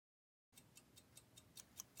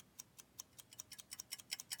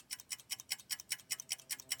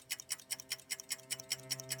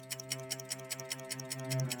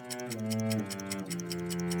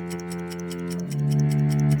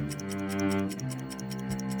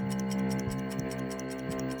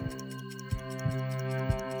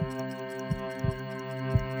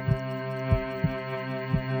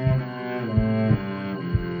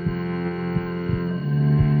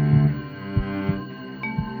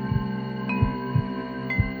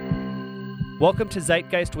Welcome to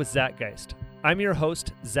Zeitgeist with Zach Geist. I'm your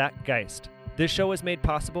host, Zach Geist. This show is made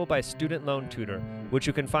possible by Student Loan Tutor, which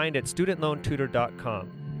you can find at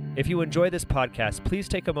studentloantutor.com. If you enjoy this podcast, please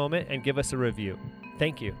take a moment and give us a review.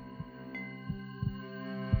 Thank you.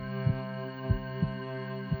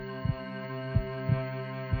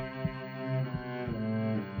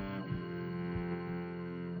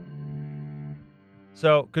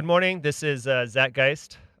 So, good morning. This is Zach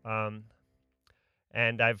Geist, and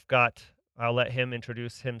I'll let him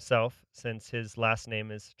introduce himself since his last name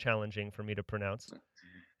is challenging for me to pronounce.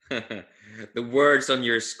 The words on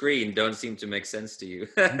your screen don't seem to make sense to you.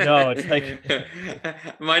 No, it's like...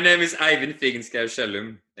 My name is Eivind Figenschou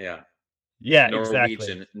Schellum. Yeah,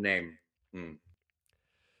 Norwegian exactly. name.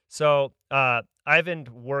 So, Eivind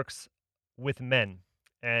works with men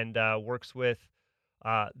and works with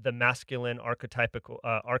the masculine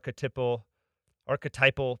archetypal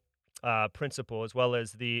principle, as well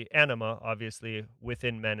as the anima, obviously,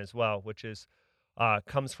 within men as well, which is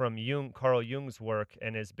comes from Carl Jung's work,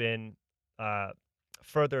 and has been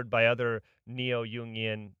furthered by other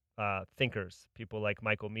neo-Jungian thinkers, people like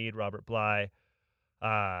Michael Meade, Robert Bly,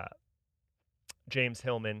 James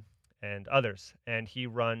Hillman, and others. And he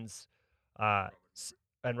runs, and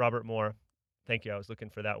Robert Moore. Thank you. I was looking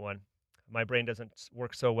for that one. My brain doesn't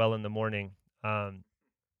work so well in the morning.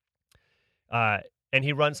 And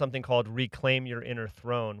he runs something called Reclaim Your Inner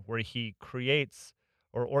Throne, where he creates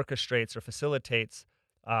or orchestrates or facilitates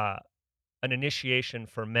an initiation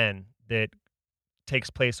for men that takes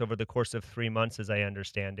place over the course of 3 months, as I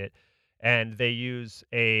understand it. And they use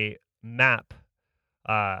a map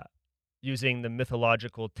using the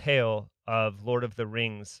mythological tale of Lord of the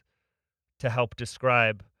Rings to help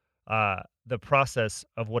describe the process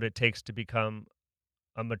of what it takes to become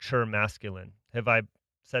a mature masculine. Have I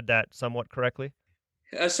said that somewhat correctly?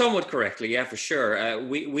 Somewhat correctly, yeah, for sure.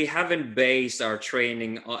 We haven't based our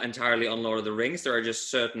training entirely on Lord of the Rings. There are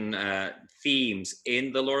just certain themes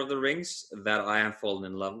in the Lord of the Rings that I have fallen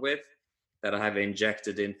in love with, that I have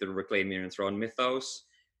injected into the Reclaim Your Inner Throne mythos.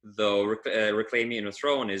 Though Reclaim Your Inner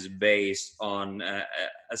Throne is based on a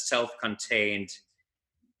self-contained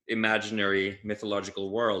imaginary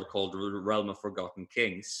mythological world called the Realm of Forgotten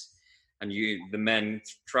Kings. And the men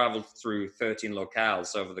traveled through 13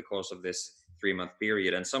 locales over the course of this 3-month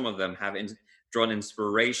period, and some of them have drawn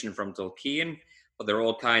inspiration from Tolkien, but there are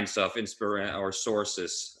all kinds of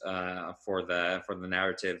sources for the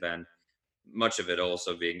narrative, and much of it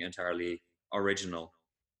also being entirely original.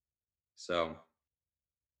 So,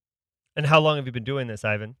 and how long have you been doing this,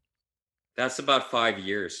 Eivind? That's about 5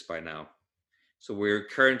 years by now. So we're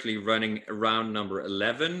currently running round number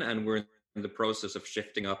 11, and we're in the process of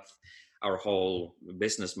shifting up our whole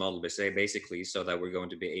business model, basically, so that we're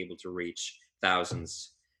going to be able to reach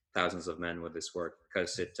thousands of men with this work,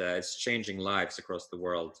 because it's changing lives across the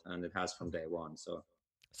world, and it has from day one. So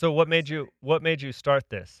what made you start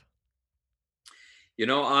this?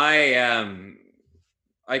 I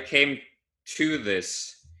came to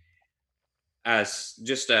this as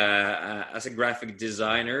just as a graphic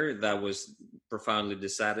designer that was profoundly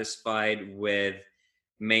dissatisfied with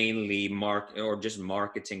mainly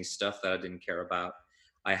marketing stuff that I didn't care about.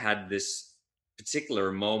 I had this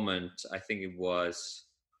particular moment, I think it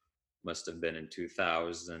must have been in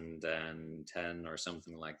 2010 or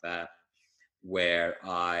something like that, where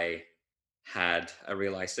I had a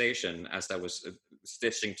realization as I was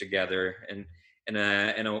stitching together on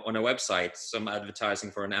a website some advertising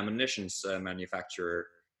for an ammunition manufacturer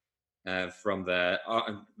from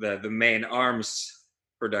the main arms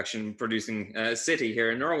producing city here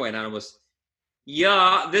in Norway, and I was,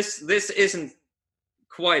 this isn't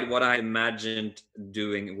quite what I imagined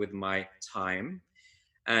doing with my time.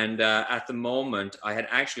 And at the moment, I had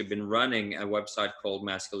actually been running a website called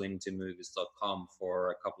masculinitymovies.com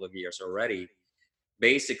for a couple of years already,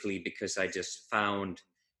 basically because I just found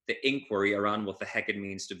the inquiry around what the heck it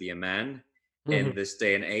means to be a man in this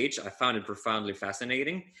day and age. I found it profoundly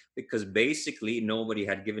fascinating, because basically nobody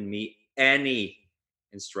had given me any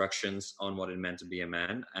instructions on what it meant to be a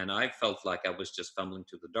man, and I felt like I was just fumbling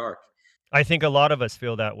through the dark. I think a lot of us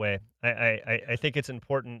feel that way. I think it's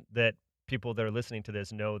important that people that are listening to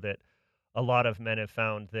this know that a lot of men have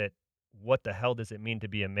found that what the hell does it mean to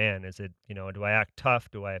be a man? Is it, do I act tough?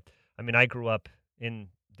 I mean, I grew up in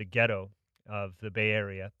the ghetto of the Bay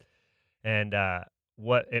Area, and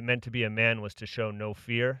what it meant to be a man was to show no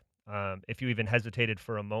fear. If you even hesitated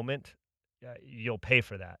for a moment, you'll pay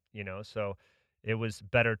for that, So it was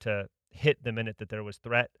better to hit the minute that there was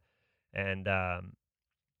threat, and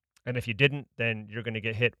if you didn't, then you're going to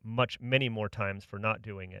get hit many more times for not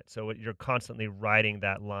doing it. So you're constantly riding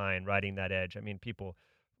that line, riding that edge. I mean, people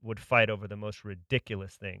would fight over the most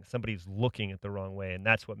ridiculous thing. Somebody's looking at the wrong way, and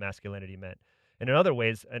that's what masculinity meant. And in other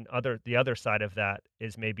ways, the other side of that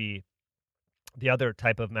is maybe the other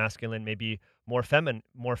type of masculine, maybe more feminine,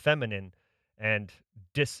 and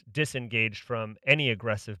disengaged from any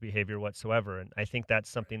aggressive behavior whatsoever. And I think that's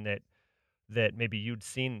something that maybe you'd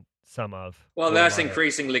seen some of, Well, or a that's lot of.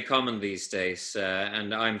 increasingly common these days,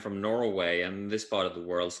 and I'm from Norway, and this part of the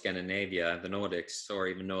world, Scandinavia, the Nordics, or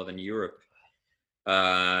even Northern Europe.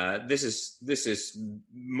 This is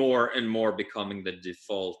more and more becoming the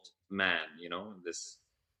default man.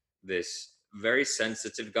 This very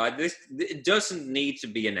sensitive guy. This it doesn't need to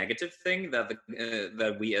be a negative thing that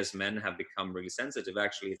that we as men have become really sensitive.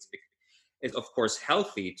 Actually, it's of course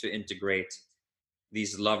healthy to integrate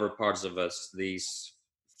these lover parts of us, these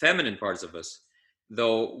feminine parts of us.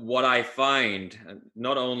 Though what I find,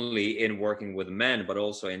 not only in working with men but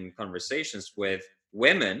also in conversations with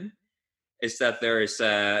women, is that there's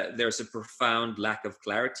a profound lack of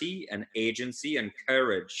clarity and agency and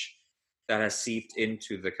courage that has seeped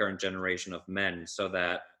into the current generation of men. So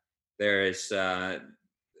that there is, I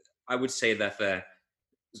would say that the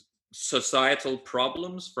societal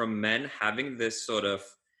problems from men having this sort of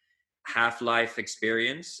half-life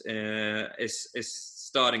experience is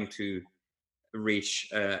starting to reach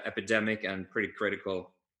epidemic and pretty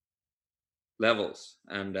critical levels,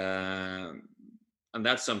 and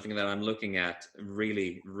that's something that I'm looking at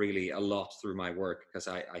really, really a lot through my work, because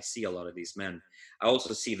I see a lot of these men. I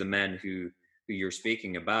also see the men who you're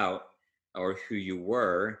speaking about, or who you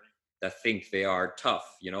were, that think they are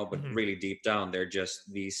tough, but Mhm. really deep down they're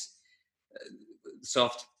just these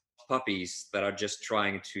soft puppies that are just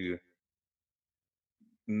trying to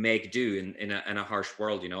make do in a harsh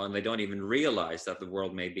world, and they don't even realize that the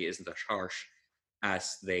world maybe isn't as harsh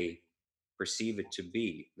as they perceive it to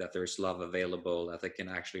be, that there's love available, that they can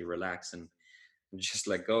actually relax and just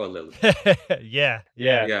let go a little bit. Yeah,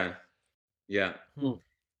 yeah. Yeah, yeah. Hmm.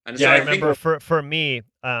 And Yeah, so I I think, remember for me,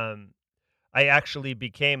 I actually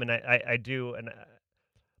became, and I do, and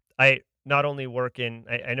I not only work in,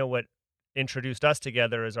 I know what introduced us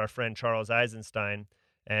together is our friend Charles Eisenstein,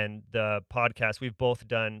 and the podcast. We've both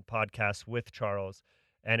done podcasts with Charles,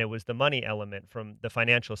 and it was the money element from the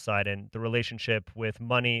financial side and the relationship with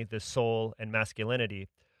money, the soul, and masculinity.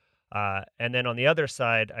 And then on the other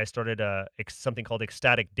side, I started something called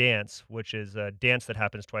Ecstatic Dance, which is a dance that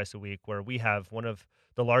happens twice a week, where we have one of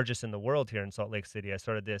the largest in the world here in Salt Lake City. I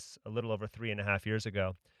started this a little over 3.5 years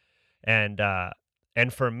ago, and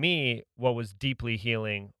and for me, what was deeply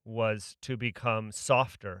healing was to become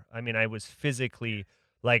softer. I mean, I was physically,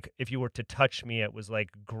 like, if you were to touch me, it was like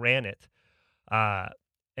granite. Uh,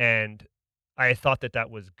 and I thought that that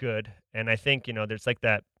was good. And I think, there's like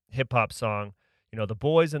that hip hop song, the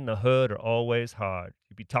boys in the hood are always hard.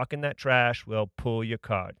 You be talking that trash, we'll pull your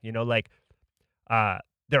card. Like, uh,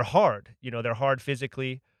 they're hard. They're hard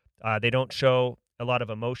physically. They don't show a lot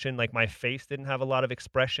of emotion. Like, my face didn't have a lot of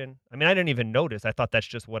expression. I mean, I didn't even notice. I thought that's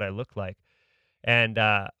just what I looked like, and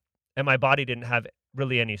and my body didn't have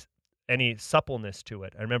really any suppleness to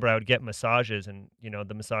it. I remember I would get massages, and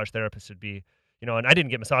the massage therapist would be, and I didn't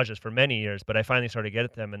get massages for many years, but I finally started to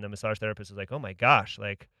get them, and the massage therapist was like, "Oh my gosh,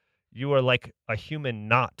 like you are like a human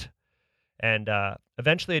knot." And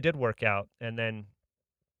eventually, it did work out, and then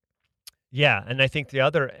yeah, and I think the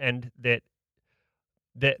other end that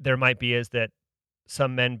there might be is that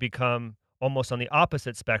some men become almost on the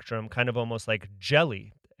opposite spectrum, kind of almost like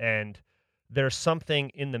jelly. And there's something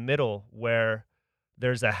in the middle where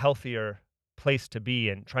there's a healthier place to be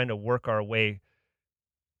and trying to work our way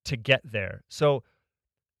to get there. So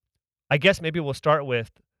I guess maybe we'll start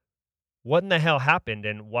with what in the hell happened,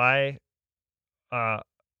 and uh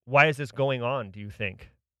why is this going on, do you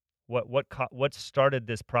think? What started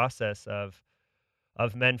this process of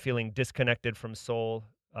men feeling disconnected from soul,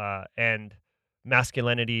 and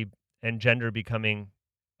masculinity and gender becoming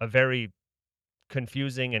a very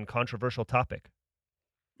confusing and controversial topic?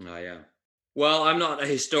 oh yeah. Well, I'm not a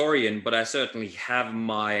historian, but I certainly have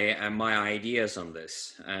my ideas on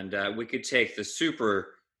this, and we could take the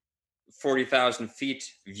super 40,000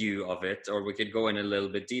 feet view of it, or we could go in a little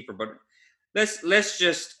bit deeper. But let's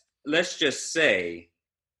just say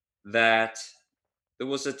that there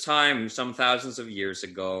was a time some thousands of years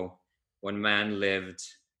ago when man lived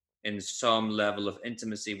in some level of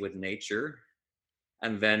intimacy with nature,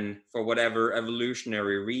 and then for whatever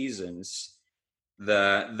evolutionary reasons,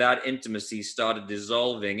 that intimacy started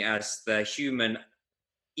dissolving as the human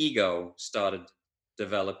ego started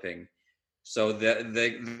developing. So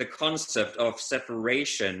the concept of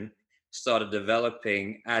separation started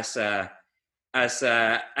developing as an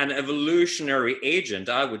evolutionary agent,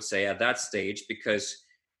 I would say, at that stage, because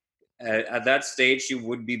At that stage, you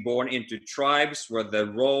would be born into tribes where the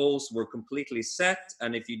roles were completely set,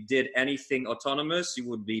 and if you did anything autonomous, you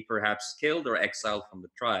would be perhaps killed or exiled from the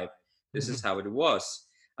tribe. This is Mhm. how it was.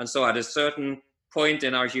 And so, at a certain point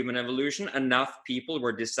in our human evolution, enough people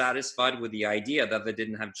were dissatisfied with the idea that they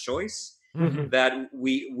didn't have choice, Mhm. that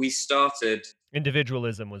we started,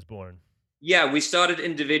 Individualism was born. yeah, we started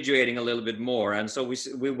individuating a little bit more, and so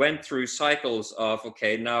we went through cycles of,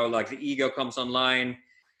 okay, now like the ego comes online,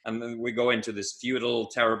 and then we go into this feudal,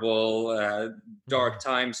 terrible, dark Mhm.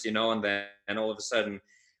 times, and then and all of a sudden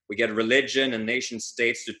we get religion and nation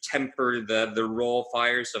states to temper the raw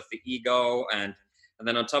fires of the ego, and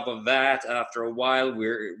then on top of that, after a while,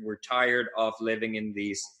 we're tired of living in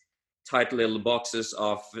these tight little boxes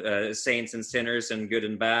of saints and sinners and good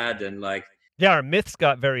and bad, and like, Yeah, our myths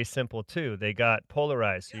got very simple too. They got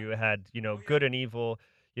polarized. So yeah, you had, oh yeah. good and evil.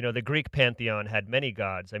 The Greek pantheon had many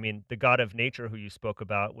gods. I mean, the god of nature who you spoke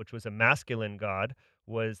about, which was a masculine god,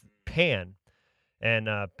 was Pan. And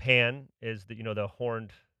Pan is the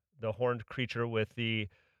horned creature with the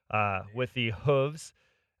hooves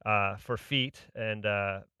for feet. And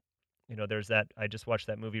there's that. I just watched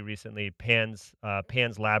that movie recently, Pan's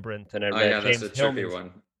Labyrinth, and I Oh read yeah, that's a James trippy Hillman's.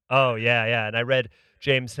 one. Oh, yeah, yeah, and I read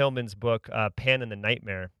James Hillman's book, Pan and the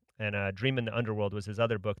Nightmare, and, Dream in the Underworld was his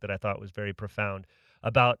other book that I thought was very profound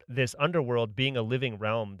about this underworld being a living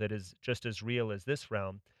realm that is just as real as this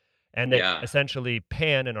realm, and that Yeah. essentially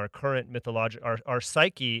Pan in our current our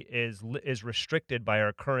psyche is restricted by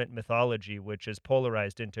our current mythology, which is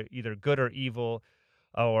polarized into either good or evil,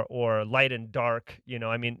 or light and dark.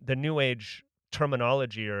 I mean, the New Age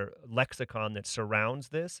terminology or lexicon that surrounds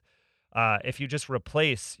this, if you just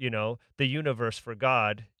replace, the universe for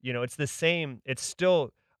God, it's the same. It's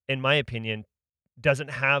still, in my opinion, doesn't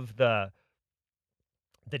have the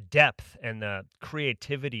depth and the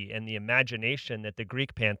creativity and the imagination that the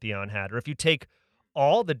Greek pantheon had. Or if you take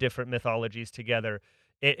all the different mythologies together,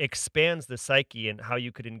 it expands the psyche and how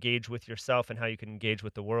you could engage with yourself and how you could engage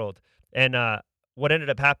with the world. And what ended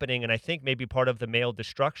up happening, and I think maybe part of the male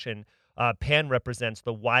destruction, Pan represents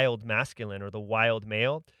the wild masculine or the wild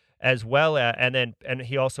male, as well as, and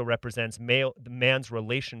he also represents the man's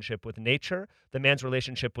relationship with nature, the man's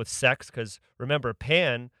relationship with sex. Because remember,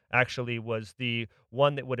 Pan actually was the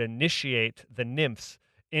one that would initiate the nymphs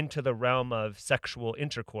into the realm of sexual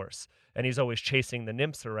intercourse. And he's always chasing the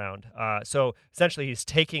nymphs around. So essentially, he's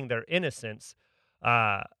taking their innocence,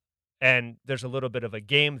 uh, and there's a little bit of a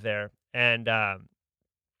game there. And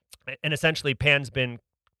essentially, Pan's been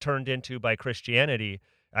turned into by Christianity.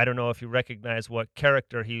 I don't know if you recognize what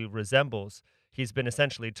character he resembles. He's been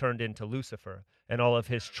essentially turned into Lucifer, and all of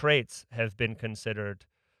his traits have been considered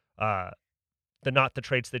uh, not the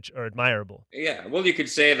traits that are admirable. Yeah, well, you could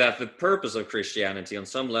say that the purpose of Christianity, on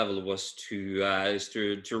some level, was to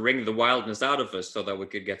wring the wildness out of us, so that we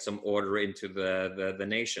could get some order into the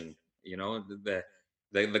nation.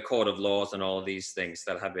 The code of laws and all of these things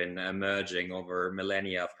that have been emerging over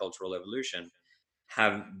millennia of cultural evolution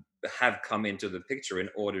have have come into the picture in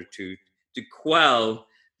order to quell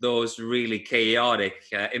those really chaotic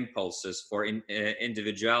impulses for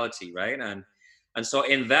individuality, right? And so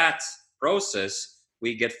in that process,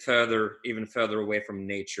 we get even further away from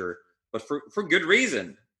nature, but for good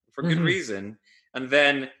reason, for good Mhm. reason. And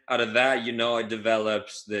then out of that, it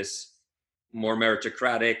develops this more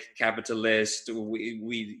meritocratic capitalist.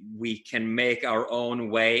 We can make our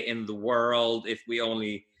own way in the world if we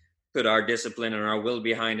only put our discipline and our will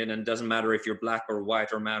behind it, and it doesn't matter if you're black or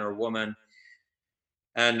white or man or woman.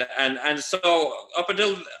 And so up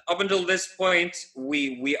until this point,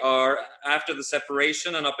 we are, after the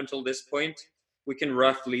separation, and up until this point, we can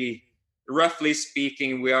roughly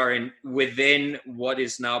speaking, we are in within what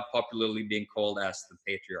is now popularly being called as the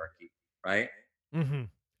patriarchy, right? Mhm.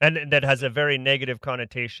 And that has a very negative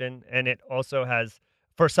connotation, and it also has,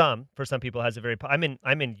 for some people, has a very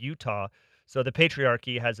I'm in Utah, so the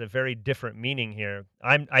patriarchy has a very different meaning here.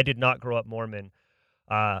 I did not grow up Mormon.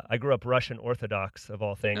 I grew up Russian Orthodox, of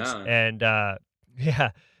all things, Yeah. and,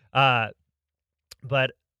 yeah, uh,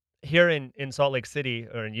 but here in Salt Lake City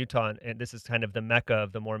or in Utah, and this is kind of the mecca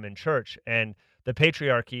of the Mormon Church, and the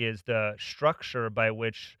patriarchy is the structure by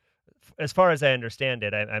which, as far as I understand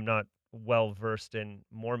it, I'm not well versed in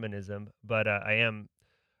Mormonism, but I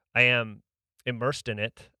am immersed in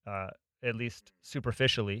it, at least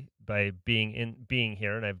superficially, by being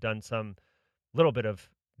here, and I've done some little bit of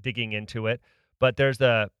digging into it. But there's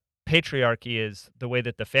the patriarchy is the way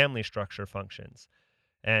that the family structure functions,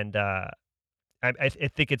 and I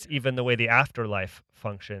think it's even the way the afterlife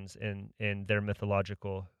functions in their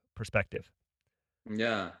mythological perspective.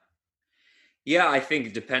 Yeah. Yeah, I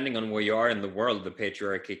think depending on where you are in the world, the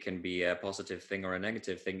patriarchy can be a positive thing or a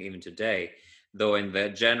negative thing even today. Though in the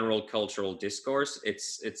general cultural discourse,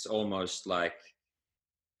 it's almost like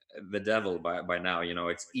the devil by now.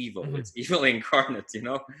 It's evil. Mhm. It's evil incarnate.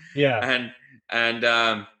 Yeah. And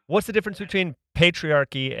and What's the difference between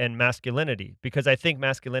patriarchy and masculinity? Because I think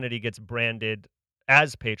masculinity gets branded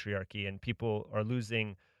as patriarchy and people are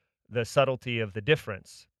losing the subtlety of the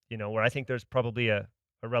difference, where I think there's probably a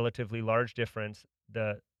relatively large difference.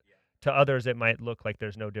 To others, it might look like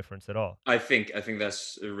there's no difference at all. I think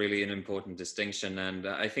that's really an important distinction, and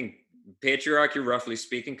I think patriarchy, roughly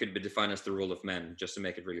speaking, could be defined as the rule of men, just to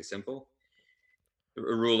make it really simple. A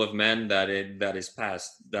rule of men that is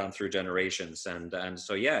passed down through generations, and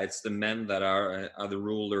so yeah, it's the men that are the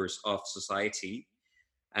rulers of society,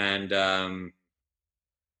 and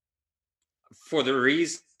for the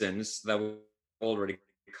reasons that we already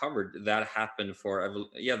covered, that happened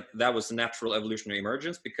yeah, that was natural evolutionary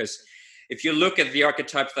emergence. Because if you look at the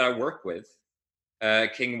archetypes that I work with,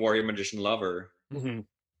 king, warrior, magician, lover, Mhm.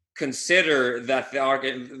 consider that the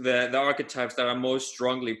archetypes that are most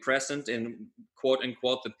strongly present in quote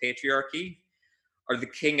unquote the patriarchy are the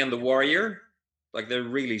king and the warrior. Like they're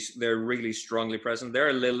really strongly present. They're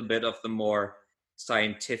a little bit of the more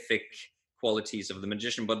scientific qualities of the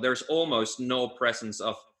magician, but there's almost no presence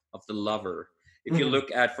of the lover. If you Mhm.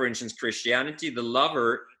 look at, for instance, Christianity, the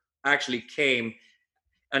lover actually came,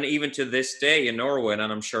 and even to this day in Norway, and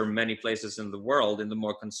I'm sure many places in the world, in the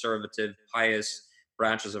more conservative, pious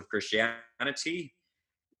branches of Christianity,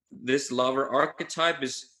 this lover archetype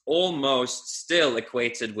is almost still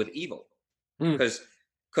equated with evil. Mm.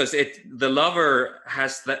 Because the lover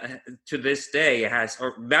has that, to this day, has,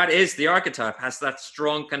 or that is the archetype, has that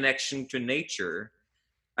strong connection to nature,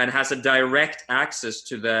 and has a direct access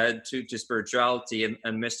to spirituality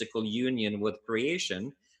and mystical union with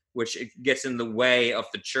creation, which it gets in the way of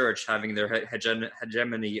the church having their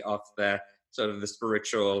hegemony of the sort of the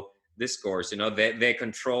spiritual discourse. They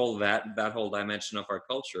control that whole dimension of our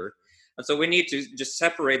culture, and so we need to just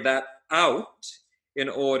separate that out in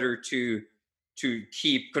order to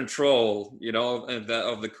keep control, of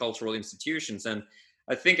the cultural institutions. And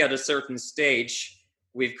I think at a certain stage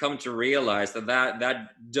we've come to realize that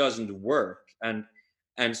doesn't work.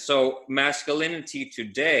 And so masculinity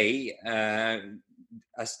today,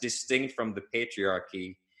 as distinct from the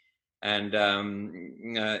patriarchy, and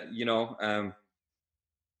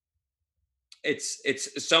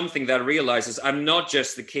it's something that realizes I'm not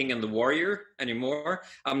just the king and the warrior anymore.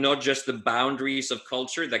 I'm not just the boundaries of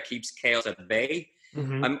culture that keeps chaos at bay.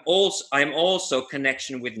 Mhm. I'm also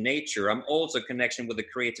connection with nature. I'm also connection with the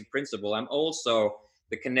creative principle. I'm also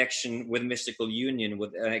the connection with mystical union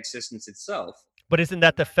with existence itself. But isn't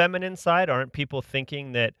that the feminine side? Aren't people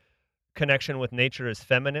thinking that connection with nature is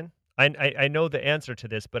feminine? I know the answer to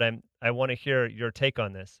this, but I wanna hear your take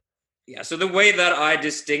on this. Yeah, so the way that I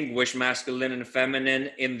distinguish masculine and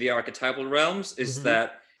feminine in the archetypal realms is Mhm.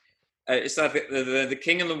 that the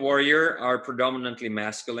king and the warrior are predominantly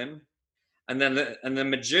masculine, and then the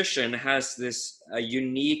magician has this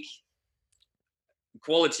unique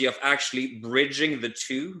quality of actually bridging the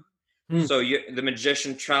two. Mm. So the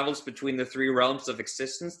magician travels between the three realms of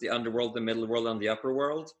existence: the underworld, the middle world, and the upper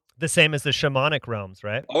world. The same as the shamanic realms,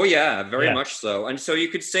 right? Oh yeah, very Yeah. much so. And so you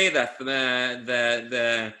could say that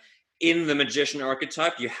the in the magician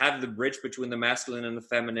archetype, you have the bridge between the masculine and the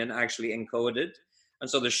feminine actually encoded. And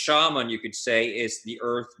so the shaman, you could say, is the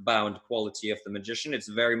earthbound quality of the magician. It's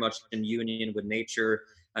very much in union with nature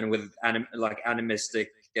and with like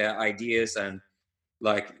animistic ideas, and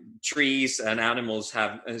like trees and animals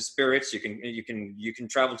have spirits. You can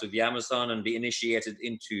travel to the Amazon and be initiated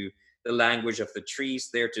into the language of the trees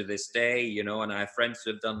there to this day. And I have friends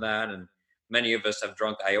who have done that, and many of us have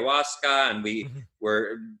drunk ayahuasca, and we Mhm.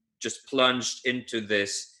 were just plunged into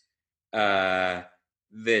uh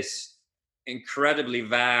this incredibly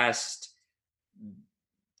vast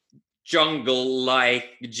jungle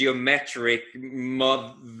like geometric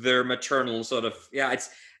mother maternal sort of, yeah,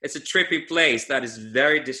 it's a trippy place that is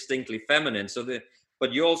very distinctly feminine.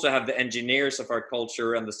 But you also have the engineers of our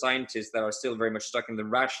culture and the scientists that are still very much stuck in the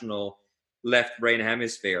rational left brain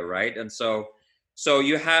hemisphere, right? And so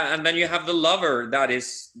you have, and then you have the lover that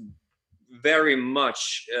is very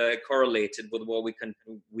much correlated with what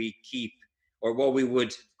we keep, or what we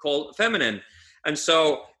would call feminine. And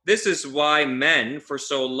so this is why men for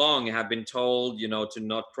so long have been told, to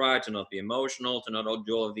not cry, to not be emotional, to not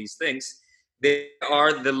do all of these things. They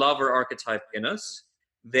are the lover archetype in us.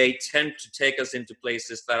 They tend to take us into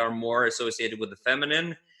places that are more associated with the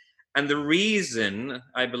feminine. And the reason,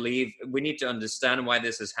 I believe, we need to understand why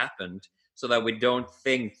this has happened. so that we don't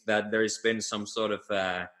think that there's been some sort of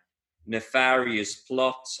nefarious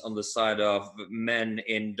plot on the side of men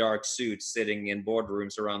in dark suits sitting in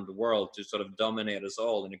boardrooms around the world to sort of dominate us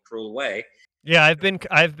all in a cruel way. Yeah,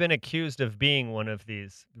 I've been accused of being one of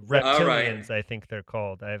these All right. reptilians, I think they're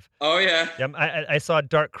called. Oh yeah. I saw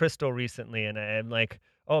Dark Crystal recently, and I'm like,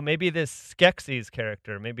 oh, maybe this Skeksis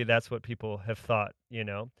character, maybe that's what people have thought, you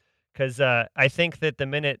know? Because I think that the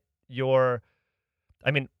minute you're, I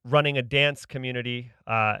mean, running a dance community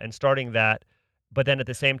and starting that, but then at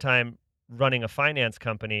the same time running a finance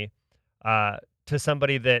company, uh, to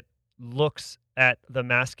somebody that looks at the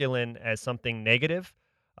masculine as something negative,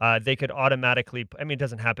 they could automatically. I mean, it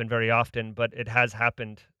doesn't happen very often, but it has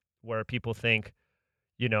happened where people think,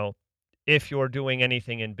 you know, if you're doing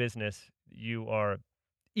anything in business, you are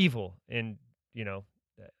evil. And you know,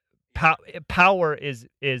 uh, power is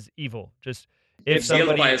evil. Just if It's guilt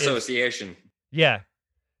somebody by is, association. yeah,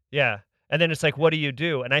 yeah. And then it's like, what do you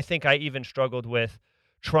do? And I think I even struggled with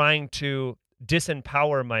trying to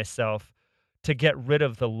disempower myself to get rid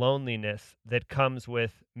of the loneliness that comes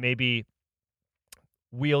with maybe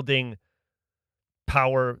wielding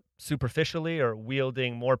power superficially or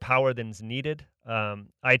wielding more power than's needed.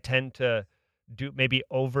 I tend to maybe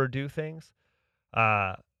overdo things,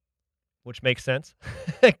 uh, which makes sense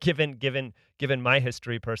given my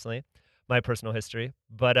history personally, my personal history.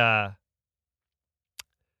 But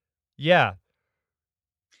yeah.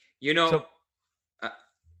 You know, So uh,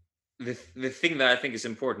 the thing that I think is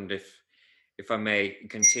important, if I may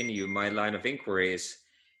continue my line of inquiry,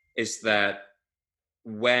 is that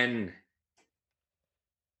when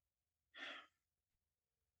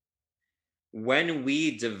when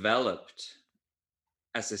we developed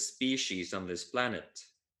as a species on this planet,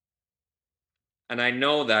 and I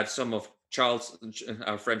know that some of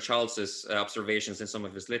our friend Charles's observations in some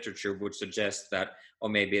of his literature would suggest that, or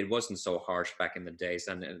maybe it wasn't so harsh back in the days,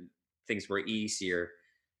 and things were easier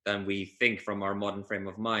than we think from our modern frame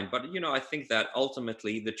of mind. But I think that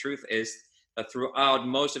ultimately the truth is that throughout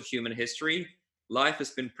most of human history, life has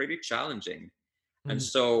been pretty challenging, and mhm,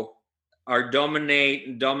 so our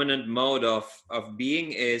dominant mode of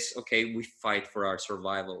being is, okay, we fight for our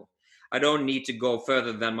survival. I don't need to go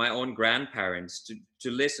further than my own grandparents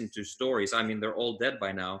to listen to stories. I mean, they're all dead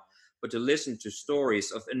by now, but to listen to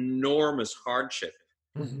stories of enormous hardship,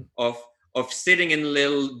 mhm, of of sitting in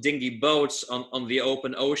little dingy boats on the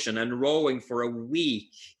open ocean and rowing for a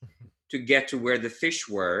week to get to where the fish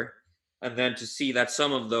were, and then to see that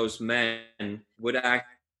some of those men would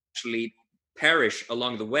actually perish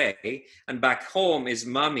along the way. And back home is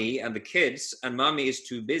mommy and the kids, and mommy is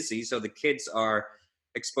too busy, so the kids are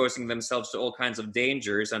exposing themselves to all kinds of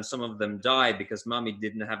dangers, and some of them die because mommy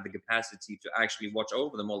didn't have the capacity to actually watch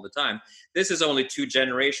over them all the time. This is only two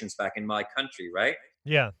generations back in my country, right?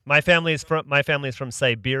 yeah, my family's from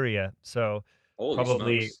Siberia, so Holy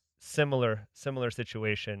probably smokes. similar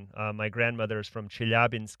situation. My grandmother's from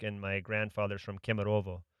Chelyabinsk and my grandfather's from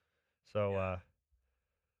Kemerovo. So Yeah.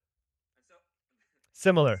 And so this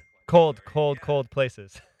similar, is quite cold, scary. cold, Yeah. cold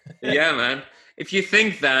places. Yeah, man. If you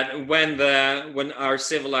think that when our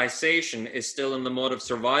civilization is still in the mode of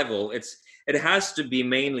survival, it has to be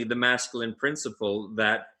mainly the masculine principle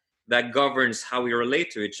that governs how we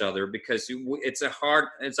relate to each other, because it's a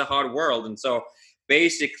hard world. And so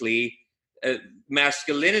basically, uh,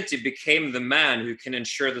 masculinity became the man who can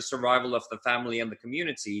ensure the survival of the family and the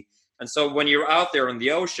community. And so when you're out there in the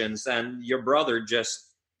oceans and your brother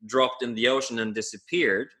just dropped in the ocean and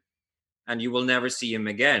disappeared, and you will never see him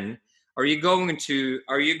again, are you going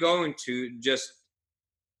to just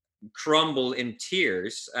crumble in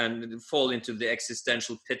tears and fall into the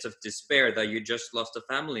existential pit of despair that you just lost a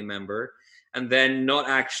family member, and then not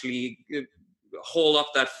actually haul up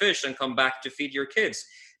that fish and come back to feed your kids?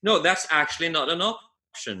 No, that's actually not an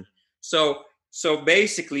option. So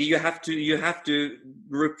basically you have to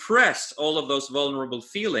repress all of those vulnerable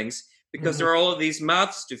feelings, because there Mhm, are all of these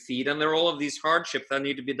mouths to feed and there are all of these hardships that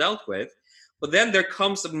need to be dealt with. But then there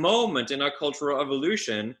comes a moment in our cultural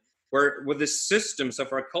evolution where the systems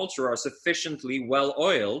of our culture are sufficiently well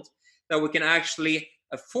oiled that we can actually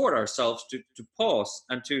afford ourselves to pause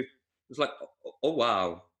and to, it's like, oh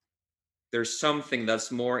wow, there's something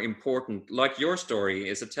that's more important, like your story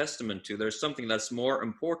is a testament to. There's something that's more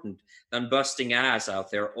important than busting ass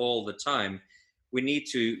out there all the time. We need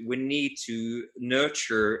to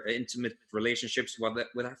nurture intimate relationships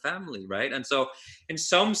with our family, right? And so in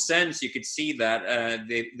some sense you could see that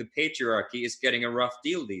the patriarchy is getting a rough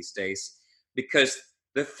deal these days, because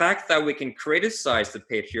the fact that we can criticize the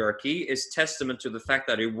patriarchy is testament to the fact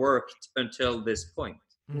that it worked until this point.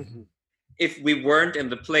 mhm. if we weren't in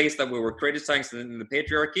the place that we were criticizing in the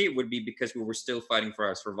patriarchy, it would be because we were still fighting for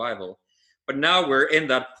our survival. But now we're in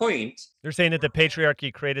that point. You're saying that the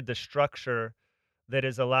patriarchy created the structure that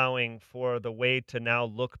is allowing for the way to now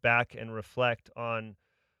look back and reflect on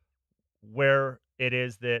where it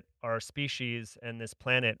is that our species and this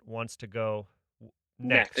planet wants to go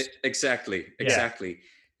next. Exactly, Yeah. exactly.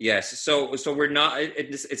 Yes. So we're not.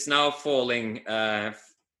 It's now falling.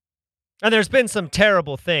 And there's been some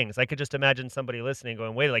terrible things. I could just imagine somebody listening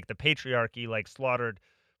going, "Wait, like the patriarchy like slaughtered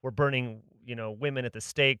we're burning, women at the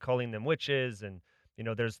stake, calling them witches and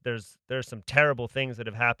there's some terrible things that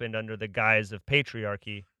have happened under the guise of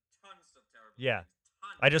patriarchy." Tons of terrible Yeah. things.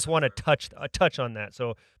 I Tons just of want to terrible things. touch on that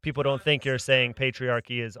so people don't think Tons you're of saying terrible things.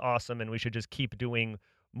 patriarchy is awesome and we should just keep doing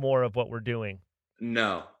more of what we're doing.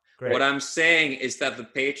 No. What Great. I'm saying is that the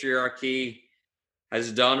patriarchy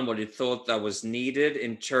has done what it thought that was needed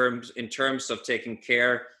in terms of taking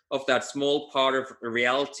care of that small part of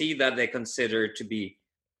reality that they consider to be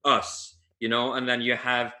us, and then you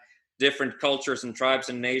have different cultures and tribes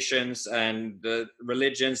and nations and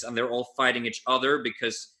religions, and they're all fighting each other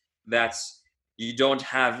because that's you don't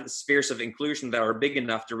have spheres of inclusion that are big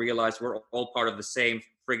enough to realize we're all part of the same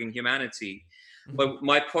frigging humanity. Mhm. But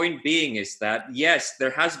my point being is that yes,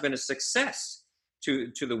 there has been a success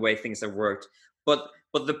to the way things have worked, but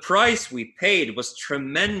the price we paid was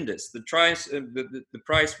tremendous. The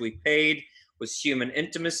price we paid was human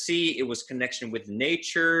intimacy. It was connection with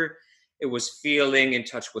nature. It was feeling in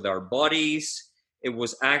touch with our bodies. It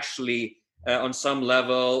was actually on some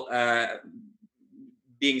level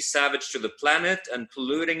being savage to the planet and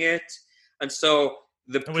polluting it. And so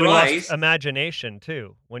the And we lost price. imagination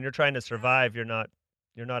too. When you're trying to survive, you're not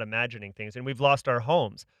imagining things, and we've lost our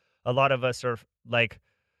homes. A lot of us are like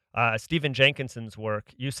Stephen Jenkinson's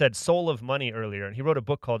work. You said Soul of Money earlier, and he wrote a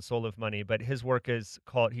book called Soul of Money, but his work is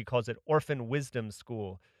called he calls it Orphan Wisdom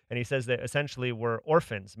School, and he says that essentially we're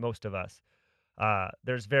orphans, most of us.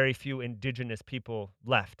 There's very few indigenous people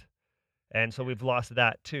left, and so we've lost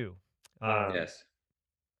that too. Um, Yes,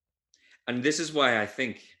 and this is why I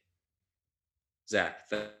think, Zach,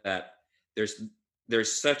 that there's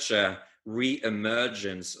there's such a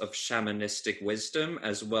re-emergence of shamanistic wisdom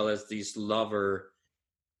as well as these lover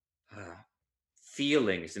uh,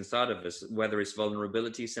 feelings inside of us, whether it's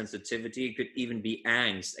vulnerability, sensitivity, it could even be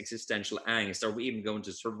angst, existential angst. Are we even going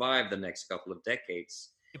to survive the next couple of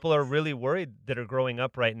decades? People are really worried that are growing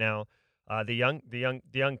up right now. The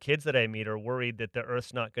young kids that I meet are worried that the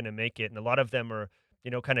Earth's not going to make it, and a lot of them are,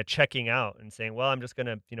 kind of checking out and saying, "Well, I'm just going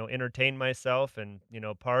to, entertain myself and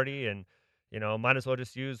party and, might as well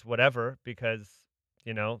just use whatever because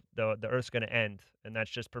the Earth's going to end," and that's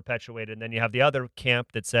just perpetuated. And then you have the other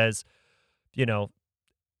camp that says, you know,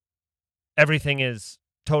 everything is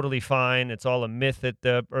totally fine. It's all a myth that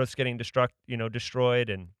the Earth's getting destroyed,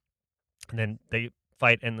 and then they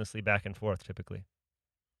fight endlessly back and forth typically.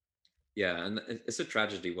 Yeah, and it's a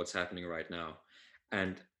tragedy what's happening right now.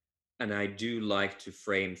 And and I do like to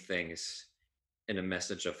frame things in a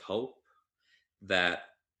message of hope that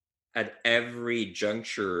at every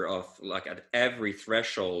juncture of like at every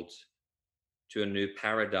threshold to a new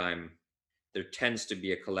paradigm, there tends to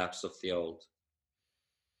be a collapse of the old,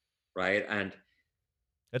 right? And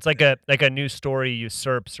It's like a new story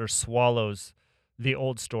usurps or swallows the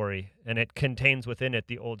old story, and it contains within it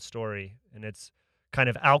the old story, and it's kind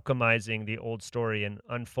of alchemizing the old story and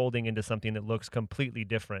unfolding into something that looks completely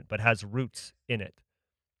different but has roots in it.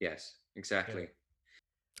 yes, Yeah. exactly.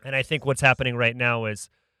 And I think what's happening right now is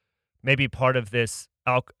maybe part of this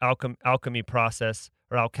alchemy process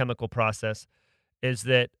or alchemical process is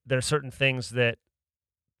that there are certain things that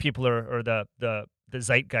people are or the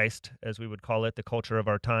zeitgeist as we would call it, the culture of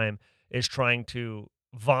our time is trying to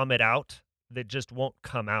vomit out that just won't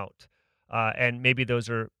come out. And maybe those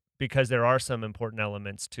are because there are some important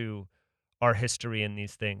elements to our history in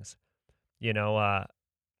these things. You know,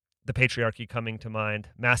 the patriarchy coming to mind.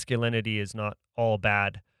 Masculinity is not all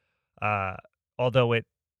bad, uh, although it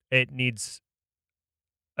needs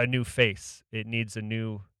a new face. It needs a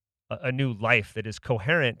new life that is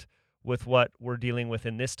coherent with what we're dealing with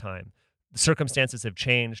in this time. The circumstances have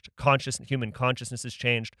changed. Human consciousness has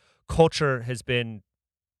changed. Culture has been,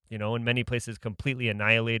 in many places completely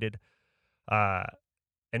annihilated. Uh,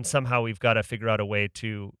 and somehow we've got to figure out a way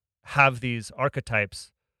to have these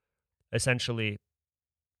archetypes essentially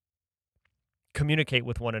communicate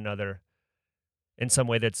with one another in some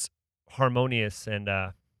way that's harmonious and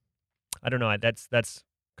I don't know. That's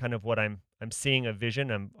kind of what I'm seeing a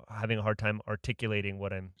vision. I'm having a hard time articulating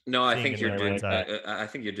what I'm No, I seeing think in my you're mind's doing. eye. I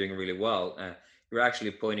think you're doing really well. You're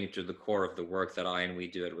actually pointing to the core of the work that I and we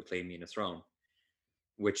do at Reclaim Me in a Throne,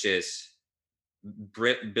 which is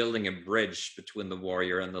building a bridge between the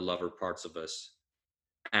warrior and the lover parts of us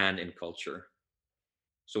and in culture.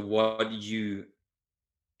 So what you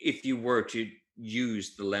if you were to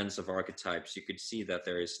use the lens of archetypes, you could see that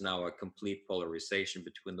there is now a complete polarization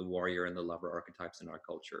between the warrior and the lover archetypes in our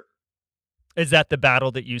culture. Is that the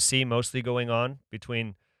battle that you see mostly going on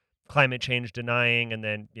between climate change denying and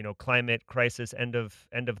then, climate crisis, end of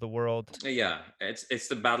the world? Yeah, it's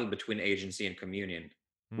the battle between agency and communion.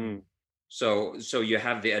 Mm. Mm. So you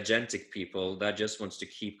have the agentic people that just wants to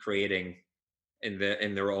keep creating in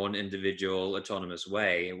their own individual autonomous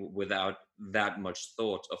way without that much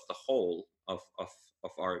thought of the whole of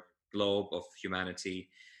our globe, of humanity.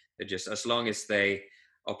 They just, as long as they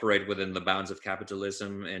operate within the bounds of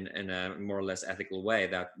capitalism in a more or less ethical way,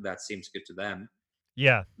 that seems good to them.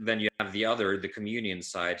 Yeah. Then you have the communion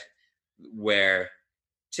side, where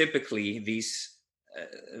typically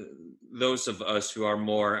those of us who are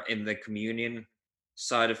more in the communion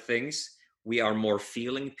side of things, we are more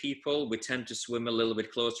feeling people. We tend to swim a little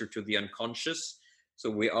bit closer to the unconscious, so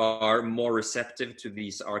we are more receptive to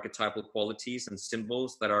these archetypal qualities and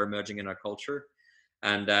symbols that are emerging in our culture.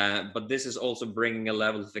 And but this is also bringing a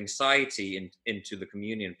level of anxiety into the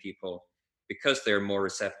communion people, because they're more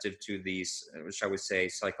receptive to these, shall we say,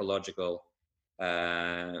 psychological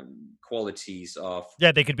qualities of.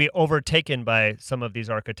 Yeah, they could be overtaken by some of these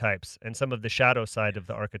archetypes and some of the shadow side of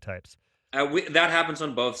the archetypes. That happens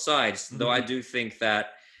on both sides, though. Mhm. I do think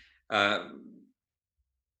that, uh,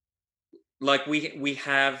 like we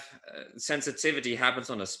have sensitivity happens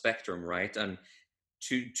on a spectrum, right? And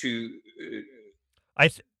to I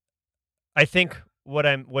th- I think what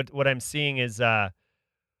I'm seeing is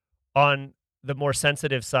on the more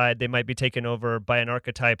sensitive side, they might be taken over by an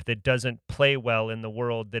archetype that doesn't play well in the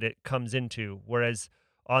world that it comes into. Whereas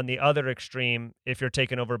on the other extreme, if you're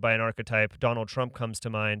taken over by an archetype, Donald Trump comes to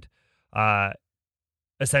mind. Uh,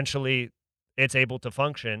 Essentially, it's able to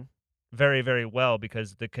function very, very well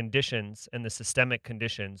because the conditions and the systemic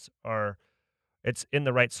conditions are it's in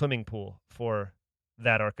the right swimming pool for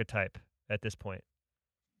that archetype at this point.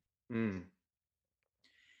 mm,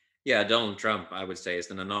 yeah, Donald Trump, I would say,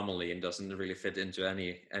 is an anomaly and doesn't really fit into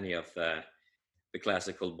any of the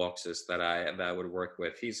classical boxes that I would work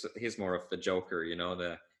with. He's more of the Joker,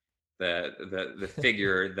 the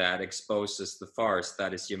figure that exposes the farce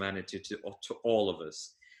that is humanity to all of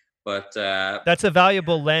us. But That's a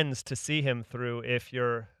valuable lens to see him through if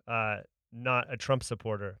you're not a Trump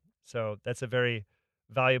supporter. So that's a very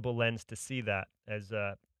valuable lens to see that as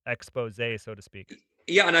a expose, so to speak.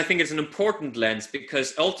 yeah, and I think it's an important lens,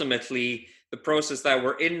 because ultimately the process that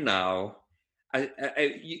we're in now,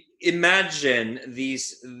 imagine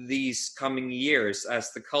these coming years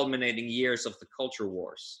as the culminating years of the culture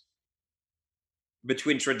wars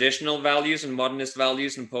between traditional values and modernist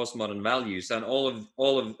values and postmodern values, and all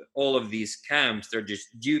of these camps, they're just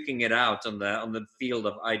duking it out on the field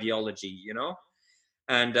of ideology,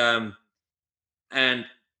 and and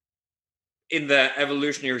in the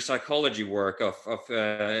evolutionary psychology work of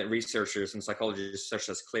researchers and psychologists such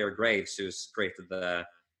as Claire Graves, who's created the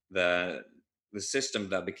the system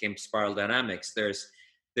that became spiral dynamics,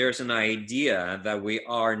 there's an idea that we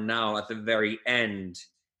are now at the very end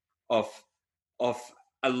of of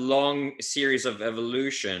a long series of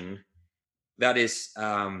evolution that is,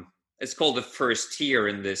 it's called the first tier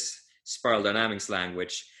in this spiral dynamics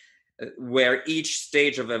language, where each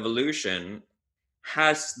stage of evolution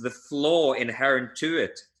has the flaw inherent to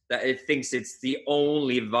it that it thinks it's the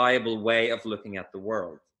only viable way of looking at the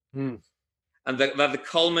world. Mm. And that the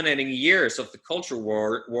culminating years of the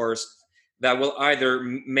wars that will either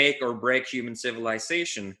make or break human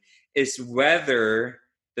civilization is whether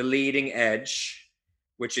the leading edge,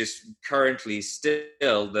 which is currently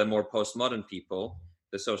still the more postmodern people,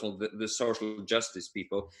 the social justice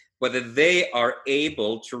people, whether they are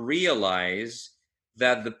able to realize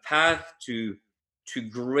that the path to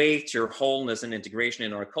greater wholeness and integration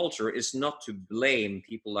in our culture is not to blame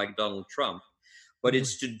people like Donald Trump, but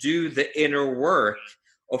it's to do the inner work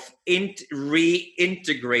of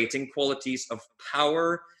reintegrating qualities of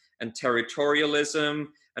power and territorialism,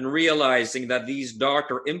 and realizing that these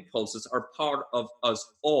darker impulses are part of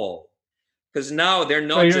us all. Because now they're So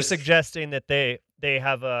not you're just, suggesting that they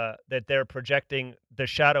have that they're projecting the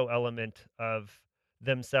shadow element of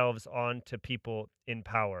themselves onto people in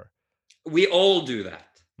power. we all do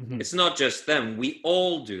that. Mhm. It's not just them, we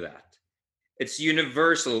all do that. It's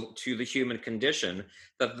universal to the human condition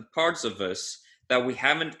that the parts of us that we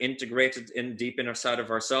haven't integrated in deep inner side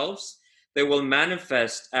of ourselves, they will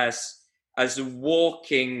manifest as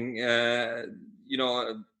walking,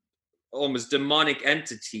 almost demonic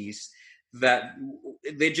entities that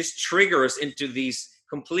they just trigger us into these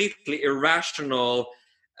completely irrational,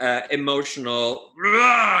 emotional,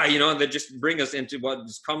 and they just bring us into what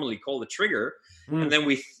is commonly called a trigger, and Mm. then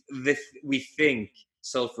we think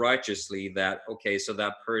self-righteously that, okay, so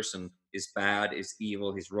that person is bad, is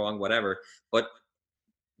evil, he's wrong, whatever. But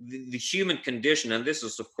the human condition, and this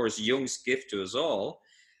is of course Jung's gift to us all,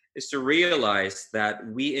 is to realize that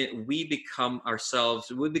we become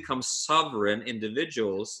ourselves, we become sovereign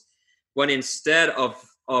individuals, when instead of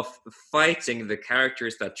fighting the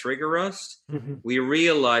characters that trigger us, Mhm. we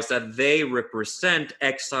realize that they represent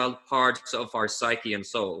exiled parts of our psyche and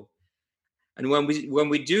soul. And when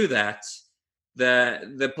we do that,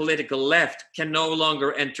 the political left can no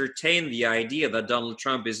longer entertain the idea that Donald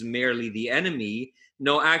Trump is merely the enemy.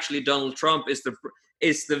 No, actually, Donald Trump is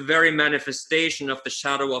the very manifestation of the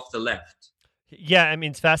shadow of the left. Yeah, I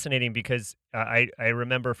mean, it's fascinating because I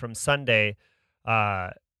remember from Sunday,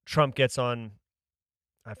 uh, Trump gets on,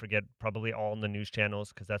 I forget, probably all in the news channels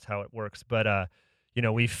because that's how it works. But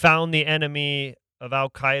we found the enemy of Al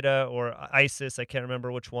Qaeda or ISIS. I can't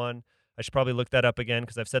remember which one. I should probably look that up again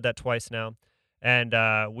because I've said that twice now. And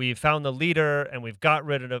we found the leader, and we've gotten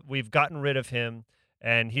rid of him,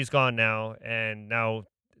 and he's gone now. And now,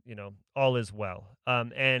 all is well.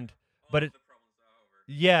 And but it,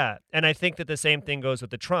 yeah, and I think that the same thing goes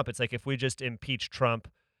with the Trump. It's like if we just impeach Trump,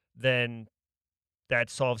 then that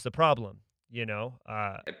solves the problem. You know.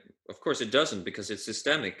 Of course, it doesn't, because it's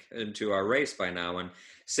systemic into our race by now. And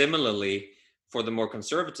similarly, for the more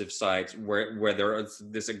conservative sides, where there is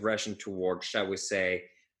this aggression toward, shall we say,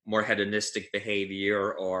 more hedonistic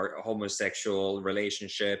behavior or homosexual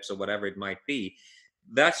relationships or whatever it might be,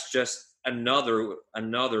 that's just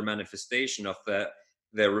another manifestation of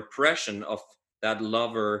the repression of that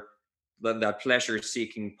lover, that pleasure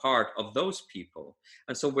seeking part of those people.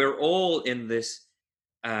 And so we're all in this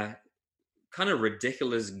uh, kind of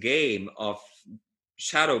ridiculous game of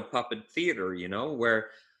shadow puppet theater,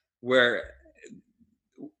 where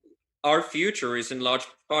our future is in large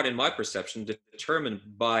part, in my perception, determined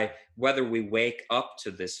by whether we wake up to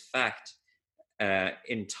this fact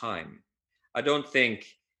in time. I don't think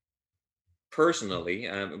personally,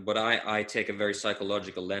 but I take a very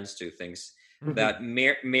psychological lens to things, Mhm. that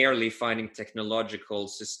merely finding technological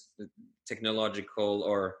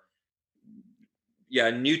or, yeah,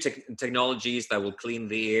 new technologies that will clean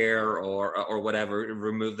the air or whatever,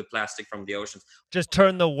 remove the plastic from the oceans. Just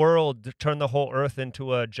turn the whole earth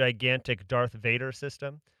into a gigantic Darth Vader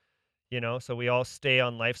system, so we all stay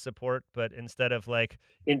on life support, but instead of like That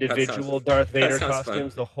sounds individual Darth that Vader sounds fun.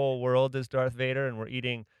 costumes, the whole world is Darth Vader and we're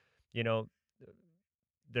eating, you know,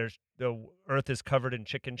 the earth is covered in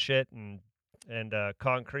chicken shit and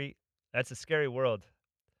concrete. That's a scary world,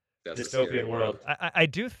 That's a scary dystopian world. world. I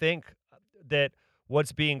do think that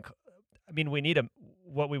what's being I mean, we need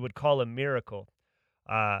what we would call a miracle.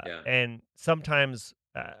 Yeah. And sometimes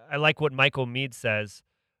I like what Michael Mead says,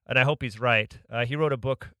 and I hope he's right. He wrote a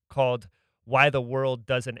book called Why the World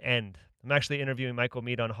Doesn't End. I'm actually interviewing Michael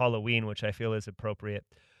Mead on Halloween, which I feel is appropriate.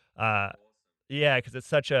 Uh, yeah, because it's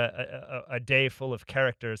such a day full of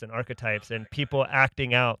characters and archetypes and people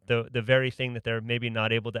acting out the very thing that they're maybe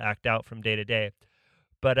not able to act out from day to day.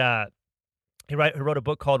 But he wrote a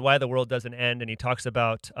book called Why the World Doesn't End, and he talks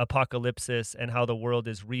about apocalypsis and how the world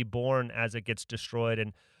is reborn as it gets destroyed,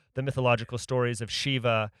 and the mythological stories of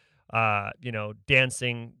Shiva,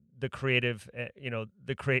 dancing the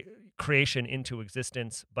creation into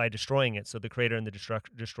existence by destroying it. So the creator and the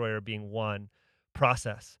destroyer being one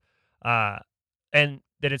process, uh, and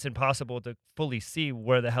that it's impossible to fully see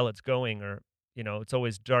where the hell it's going, or it's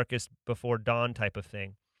always darkest before dawn type of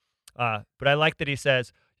thing. But I like that he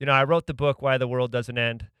says, I wrote the book Why the World Doesn't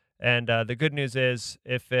End, and the good news is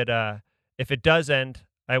if it does end,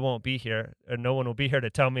 I won't be here, or no one will be here to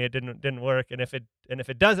tell me it didn't work. And if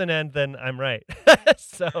it doesn't end, then I'm right.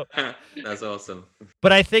 So, That's awesome.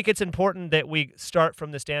 but I think it's important that we start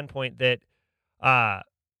from the standpoint that uh,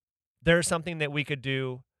 there's something that we could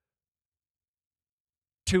do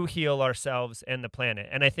to heal ourselves and the planet.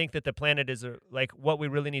 And I think that the planet is like what we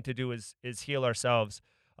really need to do is heal ourselves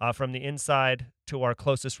from the inside to our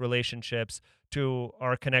closest relationships to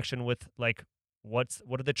our connection with like what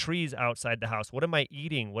are the trees outside the house? What am I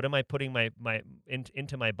eating? What am I putting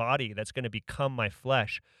into my body that's going to become my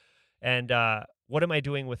flesh? And what am I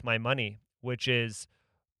doing with my money? Which is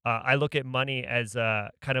I look at money as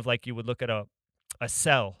kind of like you would look at a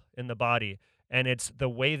cell in the body, and it's the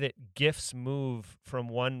way that gifts move from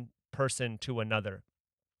one person to another,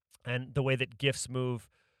 and the way that gifts move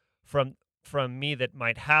from me that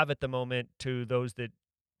might have at the moment to those that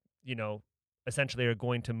you know essentially are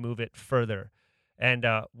going to move it further. And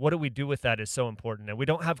what do we do with that is so important. And we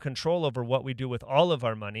don't have control over what we do with all of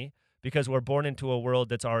our money because we're born into a world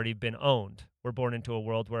that's already been owned. We're born into a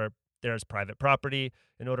world where there's private property.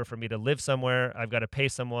 In order for me to live somewhere, I've got to pay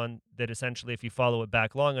someone that essentially, if you follow it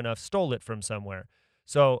back long enough, stole it from somewhere.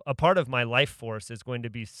 So a part of my life force is going to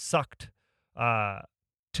be sucked uh,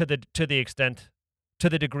 to the extent, to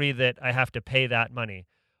the degree that I have to pay that money.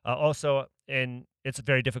 Also, and it's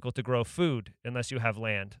very difficult to grow food unless you have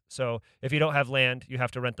land. So if you don't have land, you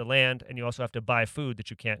have to rent the land, and you also have to buy food that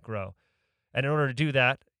you can't grow. And in order to do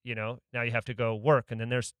that, now you have to go work, and then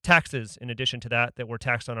there's taxes in addition to that that we're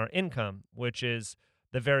taxed on our income, which is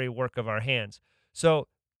the very work of our hands. So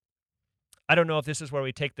I don't know if this is where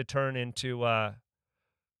we take the turn into.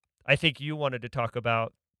 I think you wanted to talk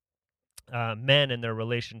about men and their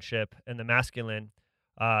relationship and the masculine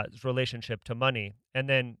relationship to money, and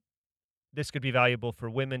then this could be valuable for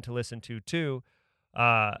women to listen to too,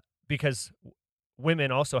 uh, because women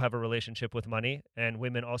also have a relationship with money, and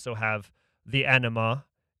women also have the anima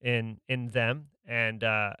in them, and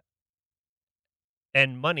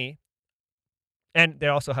money, and they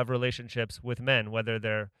also have relationships with men, whether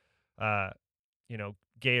they're uh,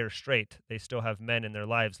 gay or straight. They still have men in their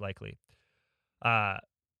lives, likely. Uh,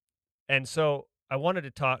 and so I wanted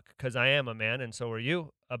to talk, because I am a man, and so are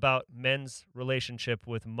you, about men's relationship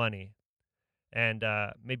with money, and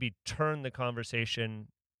maybe turn the conversation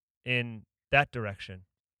in that direction.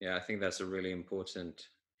 Yeah, I think that's a really important.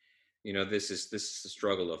 This is the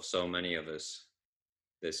struggle of so many of us.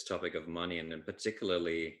 This topic of money, and then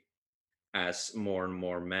particularly as more and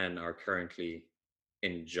more men are currently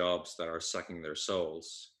in jobs that are sucking their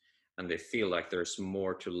souls, and they feel like there's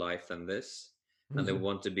more to life than this, and they Mhm.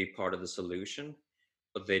 want to be part of the solution,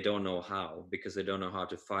 but they don't know how, because they don't know how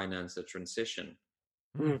to finance the transition.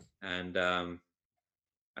 Mm. And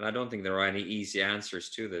I don't think there are any easy answers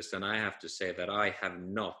to this. And I have to say that I have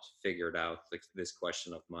not figured out this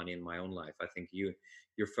question of money in my own life. I think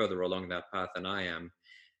you're further along that path than I am,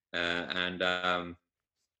 and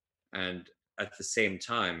at the same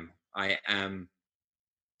time, I am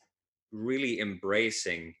really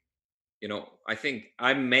embracing. I think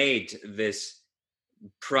I made this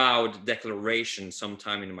proud declaration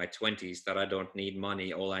sometime in my 20s that I don't need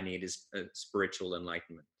money. All I need is spiritual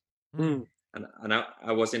enlightenment. Mm. And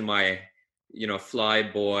I was in my fly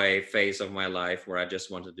boy phase of my life where I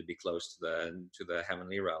just wanted to be close to the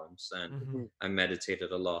heavenly realms, and Mhm. Mhm. I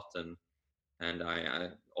meditated a lot, and I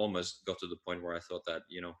almost got to the point where I thought that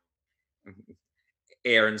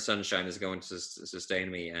air and sunshine is going to sustain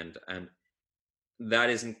me, and that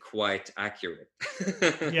isn't quite accurate.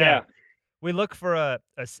 Yeah, Yeah. we look for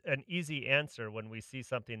an easy answer when we see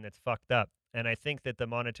something that's fucked up, and I think that the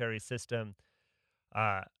monetary system,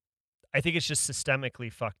 uh, I think it's just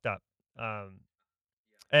systemically fucked up. Um,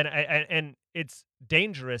 and it's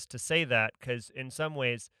dangerous to say that, because in some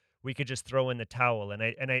ways we could just throw in the towel, and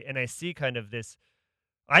I see kind of this.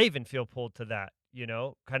 I even feel pulled to that,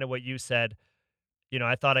 kind of what you said.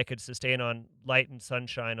 I thought I could sustain on light and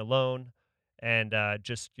sunshine alone, and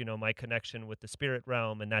just, my connection with the spirit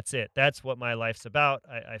realm, and that's it. That's what my life's about.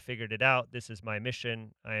 I figured it out. This is my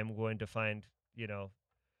mission. I am going to find, you know,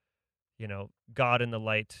 God in the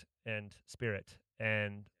light and spirit,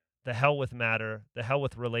 and the hell with matter, the hell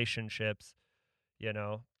with relationships, you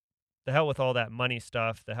know, the hell with all that money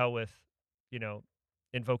stuff, the hell with, you know,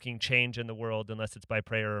 invoking change in the world unless it's by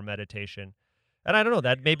prayer or meditation. And I don't know,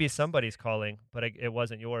 that may be somebody's calling, but it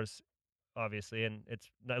wasn't yours, obviously, and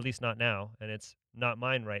at least not now, and it's not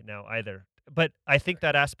mine right now either. But I think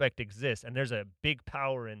that aspect exists, and there's a big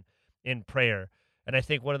power in prayer. And I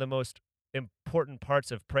think one of the most important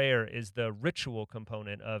parts of prayer is the ritual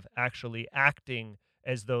component of actually acting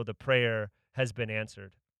as though the prayer has been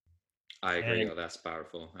answered. I agree. And Oh, that's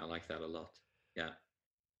powerful. I like that a lot. Yeah.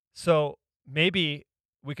 so maybe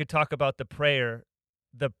we could talk about the prayer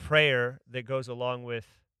that goes along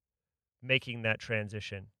with making that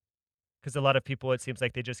transition. Because a lot of people, it seems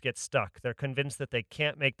like they just get stuck. They're convinced that they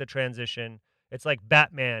can't make the transition. It's like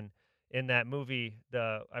Batman in that movie,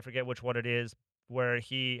 I forget which one it is, where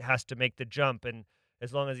he has to make the jump, and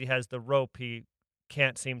as long as he has the rope, he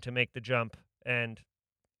can't seem to make the jump. And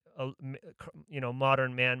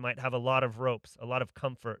modern man might have a lot of ropes, a lot of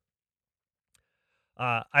comfort.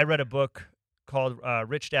 I read a book called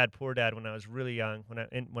Rich Dad Poor Dad when I was really young,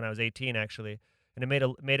 when I was 18 actually, and it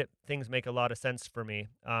made it things make a lot of sense for me.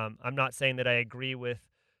 I'm not saying that I agree with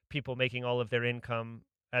people making all of their income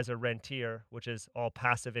as a rentier, which is all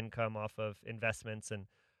passive income off of investments, and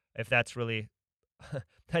if that's really,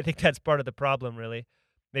 I think that's part of the problem, really,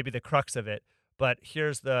 maybe the crux of it. But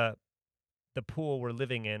here's the pool we're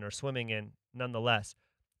living in or swimming in, nonetheless.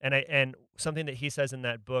 And something that he says in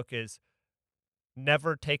that book is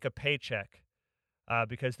never take a paycheck,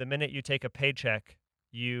 because the minute you take a paycheck,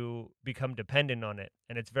 you become dependent on it,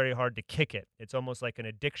 and it's very hard to kick it. It's almost like an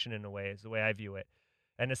addiction in a way, is the way I view it.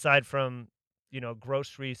 And aside from,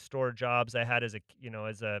 grocery store jobs I had as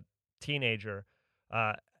a teenager,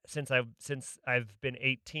 uh, since I've been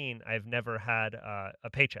 18, I've never had a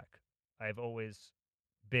paycheck. I've always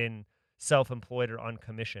been self-employed or on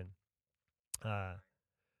commission, uh,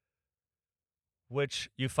 which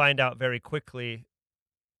you find out very quickly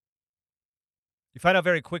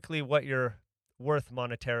what you're worth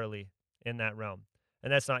monetarily in that realm.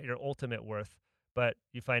 And that's not your ultimate worth, but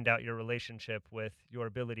you find out your relationship with your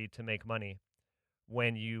ability to make money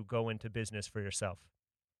when you go into business for yourself.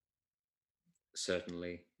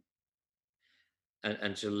 Certainly.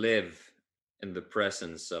 And to live in the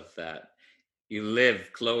presence of that, you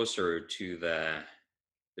live closer to the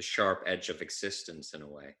sharp edge of existence in a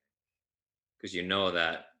way, because you know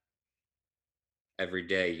that every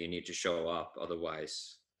day you need to show up,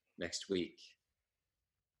 otherwise next week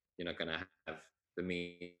you're not going to have the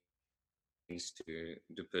means to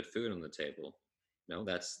put food on the table.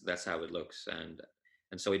 That's how it looks. And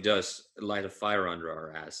so it does light a fire under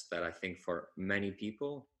our ass that I think for many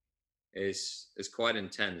people is quite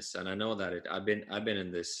intense. And I know that I've been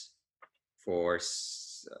in this for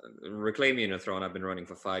Reclaiming a Throne. I've been running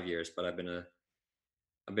for 5 years, but I've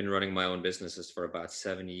been running my own businesses for about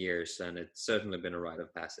 7 years, and it's certainly been a rite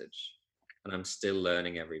of passage. And I'm still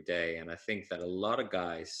learning every day. And I think that a lot of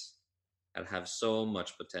guys that have so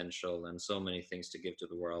much potential and so many things to give to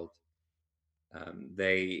the world,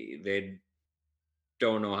 they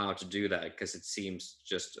don't know how to do that because it seems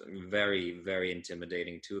just very, very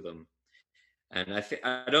intimidating to them. And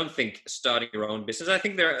I don't think starting your own business. I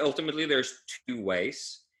think there's two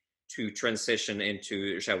ways to transition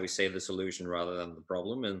into, shall we say, the solution rather than the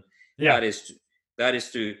problem, and Yeah. that is to, that is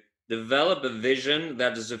to develop a vision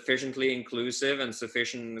that is sufficiently inclusive and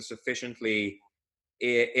sufficiently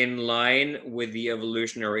in line with the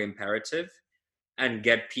evolutionary imperative, and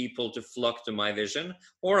get people to flock to my vision,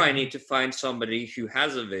 or I Hmm. need to find somebody who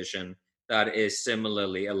has a vision that is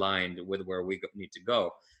similarly aligned with where we need to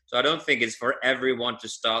go. So I don't think it's for everyone to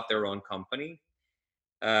start their own company.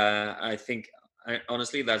 I think,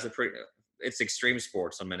 honestly, it's extreme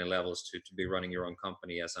sports on many levels to be running your own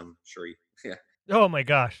company, as I'm sure you, yeah. Oh my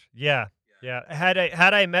gosh. Yeah. Yeah. Had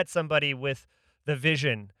I met somebody with the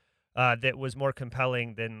vision that was more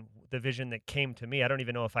compelling than the vision that came to me, I don't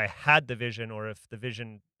even know if I had the vision or if the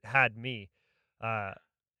vision had me. Uh,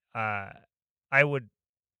 uh, I would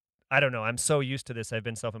I don't know. I'm so used to this. I've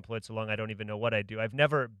been self-employed so long. I don't even know what I do. I've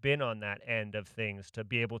never been on that end of things to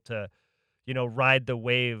be able to, ride the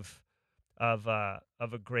wave of a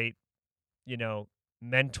great, you know,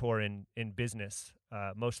 mentor in business.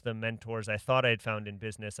 Most of the mentors I thought I'd found in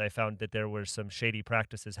business, I found that there were some shady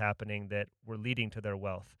practices happening that were leading to their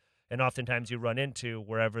wealth. And oftentimes you run into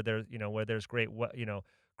wherever there's, where there's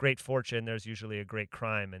great fortune, there's usually a great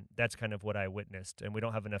crime, and that's kind of what I witnessed. And we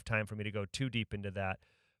don't have enough time for me to go too deep into that,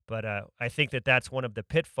 but I think that that's one of the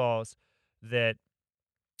pitfalls that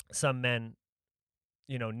some men,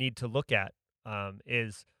 need to look at,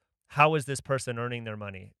 is how is this person earning their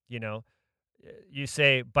money? You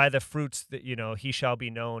say by the fruits that he shall be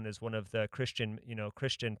known is one of the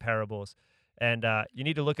Christian parables, and you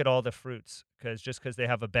need to look at all the fruits, because just because they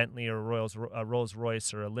have a Bentley or a Rolls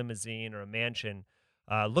Royce or a limousine or a mansion,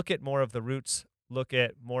 look at more of the roots, look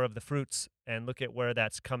at more of the fruits, and look at where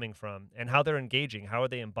that's coming from and how they're engaging, how are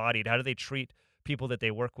they embodied, how do they treat people that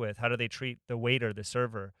they work with, how do they treat the waiter, the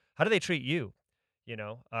server, how do they treat you.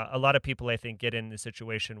 A lot of people I think get in the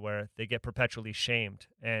situation where they get perpetually shamed,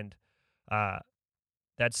 and uh,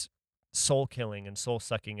 that's soul killing and soul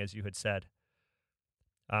sucking, as you had said.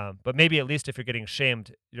 But maybe at least if you're getting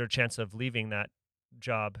shamed, your chance of leaving that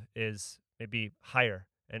job is maybe higher.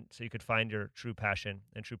 And so you could find your true passion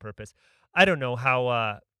and true purpose. I don't know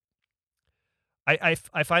how, I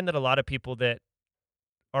find that a lot of people that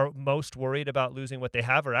are most worried about losing what they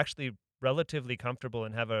have are actually relatively comfortable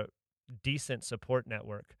and have a decent support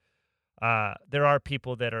network. There are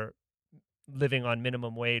people that are living on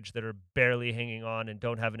minimum wage that are barely hanging on and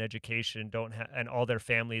don't have an education, and all their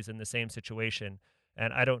families in the same situation.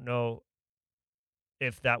 And I don't know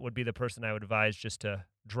if that would be the person I would advise just to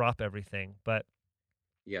drop everything. But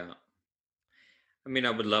Yeah, I mean,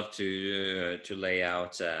 I would love to lay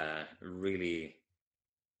out a really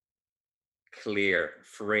clear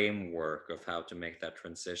framework of how to make that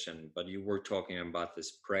transition, but you were talking about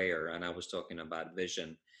this prayer and I was talking about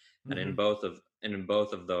vision. And mhm. in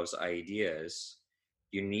both of those ideas,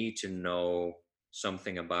 you need to know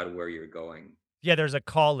something about where you're going. Yeah, there's a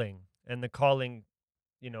calling, and the calling,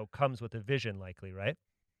 comes with a vision likely, right?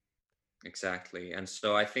 Exactly. And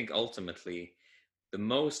so I think ultimately the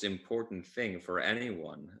most important thing for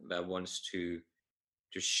anyone that wants to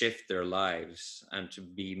shift their lives and to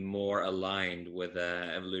be more aligned with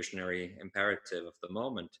the evolutionary imperative of the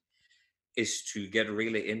moment is to get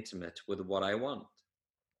really intimate with what I want.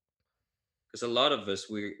 Because a lot of us,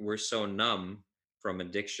 we're so numb from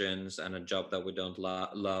addictions and a job that we don't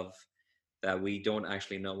love, that we don't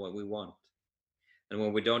actually know what we want. And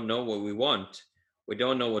when we don't know what we want, we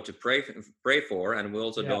don't know what to pray for, and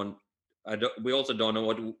Yeah. we also don't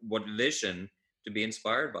know what vision to be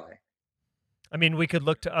inspired by. I mean, we could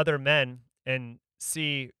look to other men and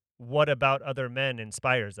see what about other men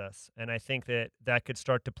inspires us. And I think that that could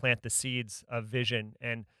start to plant the seeds of vision.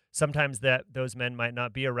 And sometimes that those men might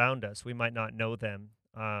not be around us. We might not know them.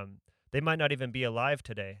 They might not even be alive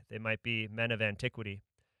today. They might be men of antiquity.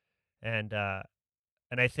 And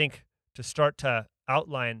and I think to start to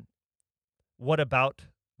outline what about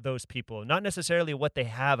those people, not necessarily what they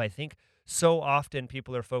have. I think so often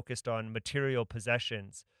people are focused on material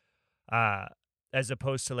possessions, uh, as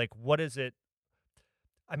opposed to like what is it.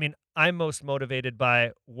 I mean, I'm most motivated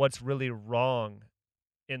by what's really wrong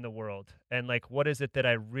in the world, and like what is it that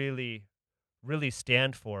I really, really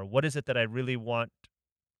stand for? What is it that I really want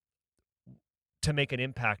to make an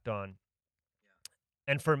impact on?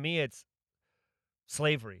 And for me, it's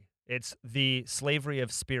slavery. It's the slavery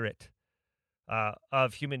of spirit,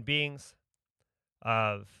 of human beings,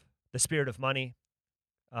 of the spirit of money,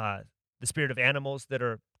 uh, the spirit of animals that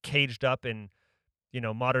are caged up in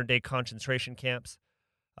modern day concentration camps,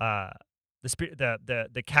 uh,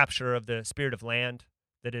 the capture of the spirit of land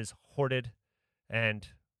that is hoarded. And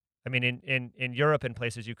I mean, in Europe and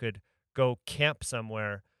places, you could go camp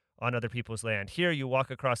somewhere on other people's land. Here, you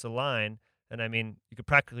walk across a line, and I mean, you could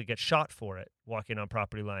practically get shot for it walking on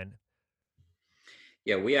property line.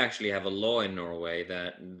 Yeah, we actually have a law in Norway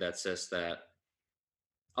that says that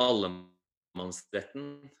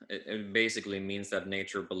allemannsretten, it basically means that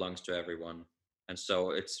nature belongs to everyone. And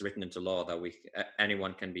so it's written into law that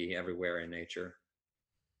anyone can be everywhere in nature.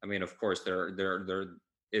 I mean, of course, there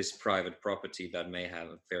is private property that may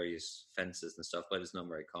have various fences and stuff, but it's not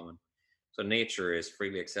very common. So nature is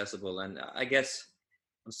freely accessible, and I guess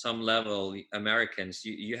on some level, Americans,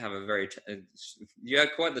 you have a you have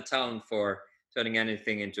quite the talent for turning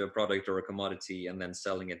anything into a product or a commodity and then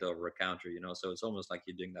selling it over a counter. So it's almost like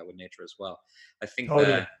you're doing that with nature as well. I think Totally.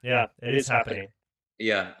 that Yeah, it is happening.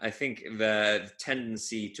 yeah, I think the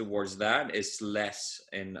tendency towards that is less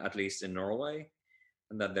in, at least in Norway,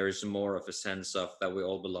 and that there is more of a sense of that we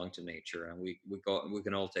all belong to nature and we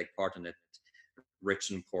can all take part in it,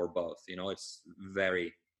 rich and poor both. It's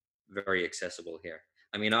very, very accessible here.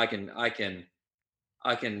 I mean, I can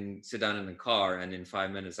sit down in a car and in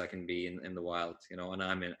 5 minutes I can be in the wild, and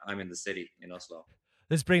I'm in the city in Oslo.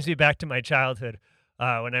 This brings me back to my childhood.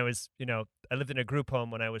 When I was, I lived in a group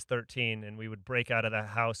home when I was 13, and we would break out of the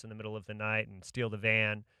house in the middle of the night and steal the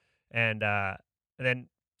van. And then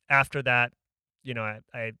after that,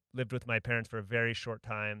 I lived with my parents for a very short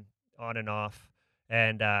time, on and off.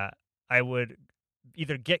 And I would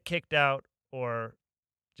either get kicked out or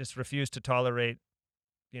just refuse to tolerate,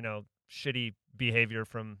 shitty behavior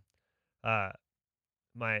from uh,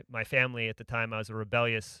 my family at the time. I was a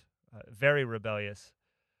rebellious, very rebellious,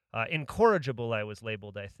 incorrigible, I was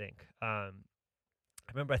labeled, I think. I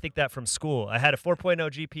remember I think that from school. I had a 4.0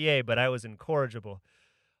 GPA, but I was incorrigible.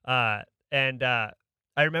 And I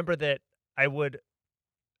remember that I would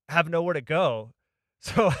have nowhere to go.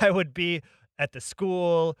 So I would be at the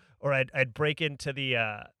school, or I'd break into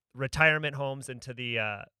the retirement homes, into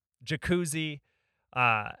the jacuzzi,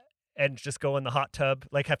 uh, and just go in the hot tub,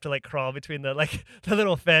 like have to like crawl between the like the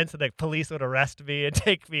little fence, and like police would arrest me and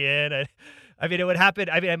take me in. I mean, it would happen.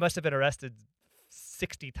 I mean, I must have been arrested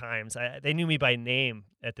 60 times. They knew me by name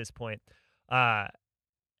at this point. Uh,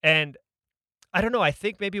 and I don't know. I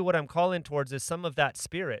think maybe what I'm calling towards is some of that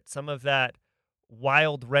spirit, some of that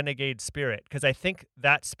wild renegade spirit, because I think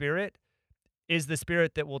that spirit is the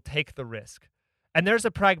spirit that will take the risk. And there's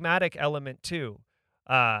a pragmatic element too.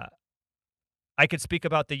 Uh, I could speak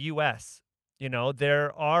about the US.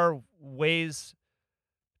 There are ways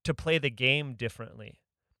to play the game differently.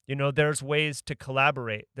 There's ways to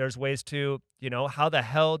collaborate. There's ways to, how the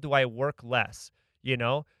hell do I work less? You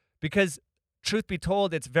know, because truth be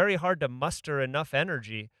told, it's very hard to muster enough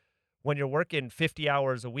energy when you're working 50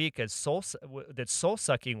 hours a week as that's soul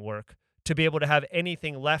sucking work, to be able to have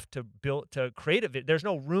anything left to build, to create it. There's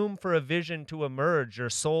no room for a vision to emerge. Your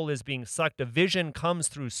soul is being sucked. A vision comes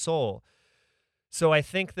through soul. So I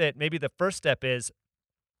think that maybe the first step is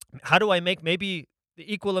How do I make maybe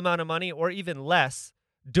the equal amount of money or even less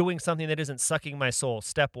doing something that isn't sucking my soul?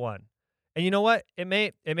 Step 1. And you know what? It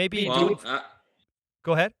may be doing. Well,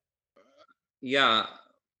 Go ahead. yeah.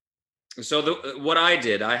 So what I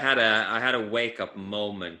did, I had a wake up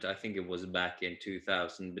moment. I think it was back in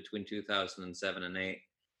 2000, between 2007 and 8.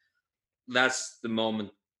 That's the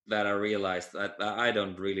moment that I realized that I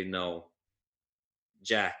don't really know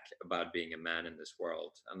jack about being a man in this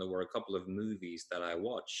world. And there were a couple of movies that I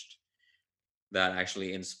watched that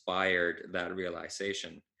actually inspired that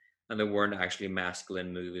realization. And they weren't actually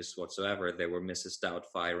masculine movies whatsoever. They were Mrs.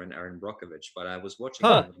 Doubtfire and Aaron Brockovich. But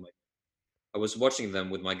Huh. I was watching them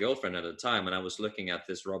with my girlfriend at the time, and I was looking at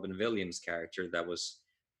this Robin Williams character that was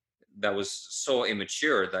so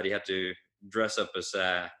immature that he had to dress up as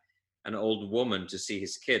an old woman to see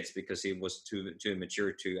his kids because he was too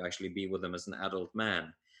immature to actually be with them as an adult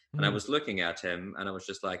man. And I Mhm, was looking at him, and I was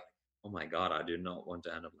just like, "Oh my god, I do not want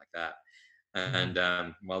to end up like that." mhm.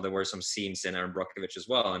 And well, there were some scenes in Aaron Brockovich as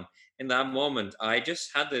well, and in that moment, I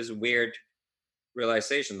just had this weird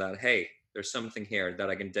realization that hey, there's something here that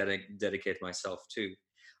I can dedicate myself to.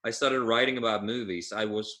 I started writing about movies. I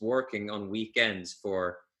was working on weekends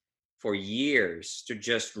for years to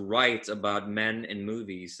just write about men in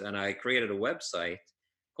movies, and I created a website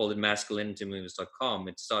called it masculinitymovies.com.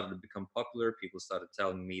 It started to become popular. People started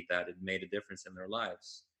telling me that it made a difference in their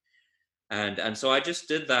lives. And so I just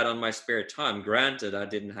did that on my spare time. Granted, I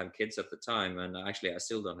didn't have kids at the time, and actually I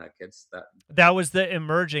still don't have kids. That That was the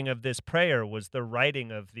emerging of this prayer, was the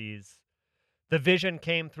writing of these. The vision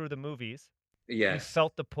came through the movies. You yes,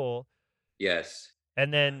 felt the pull, yes.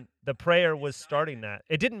 and then the prayer was starting that.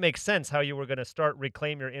 It didn't make sense how you were gonna start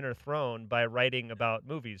Reclaim Your Inner Throne by writing about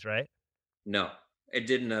movies, right? No, it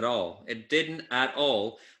didn't at all. It didn't at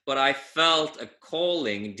all. But I felt a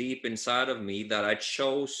calling deep inside of me that I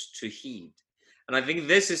chose to heed. And I think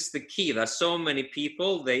this is the key that so many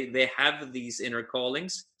people they have these inner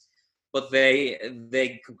callings, but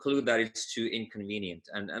they conclude that it's too inconvenient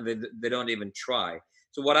and they don't even try.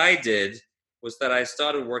 So what I did was that I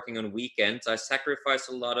started working on weekends. I sacrificed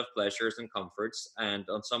a lot of pleasures and comforts, and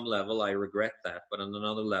on some level I regret that, but on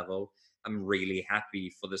another level I'm really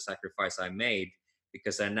happy for the sacrifice I made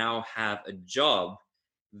because I now have a job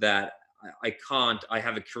that I can't, I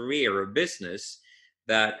have a career, a business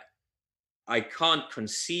that I can't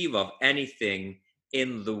conceive of anything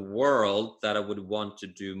in the world that I would want to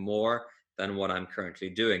do more than what I'm currently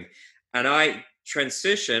doing. And I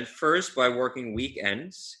transitioned first by working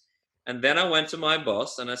weekends. And then I went to my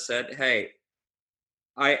boss and I said, hey,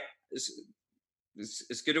 I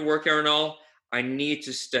it's good to work here and all. I need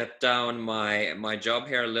to step down my job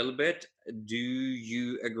here a little bit. Do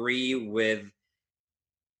you agree with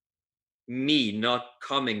me not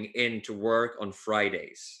coming into work on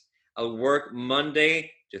Fridays? I'll work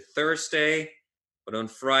Monday to Thursday, but on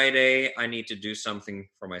Friday I need to do something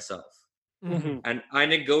for myself. Mhm. And I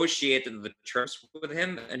negotiated the terms with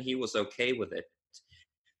him and he was okay with it.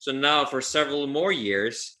 So now for several more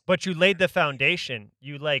years, But you laid the foundation.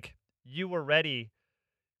 You were ready.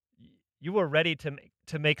 You were ready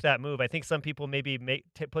to make that move. I think some people maybe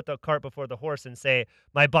put the cart before the horse and say,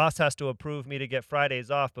 "My boss has to approve me to get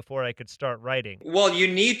Fridays off before I could start writing." well, you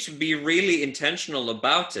need to be really intentional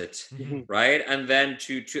about it, Mhm. right? And then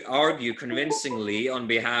to argue convincingly on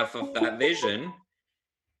behalf of that vision.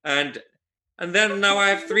 And and then now I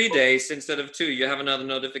have 3 days instead of two. You have another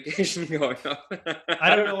notification going up. I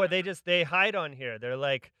don't know where they hide on here. They're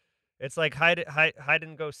like, it's like hide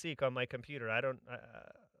and go seek on my computer. I don't.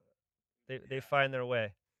 They find their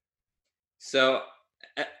way. So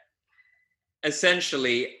e-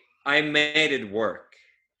 essentially, I made it work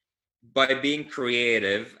by being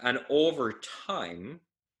creative, and over time,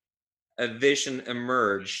 a vision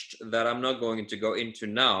emerged that I'm not going to go into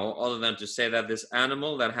now, other than to say that this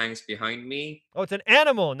animal that hangs behind me Oh, it's an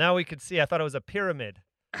animal. Now we could see. I thought it was a pyramid.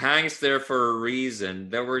 hangs there for a reason.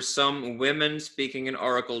 There were some women speaking in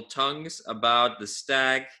oracle tongues about the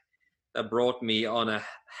stag that brought me on a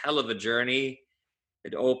hell of a journey.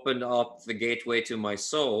 It opened up the gateway to my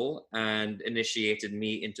soul and initiated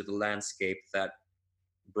me into the landscape that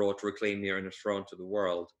brought Reclaim Your Inner Throne to the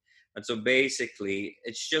world. And so basically,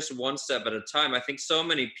 it's just one step at a time. I think so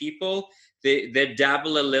many people they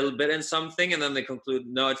dabble a little bit in something and then they conclude,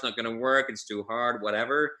 no, it's not going to work. It's too hard,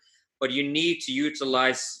 whatever. But you need to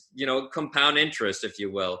utilize, compound interest, if you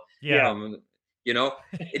will. Yeah. Um,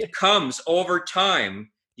 it comes over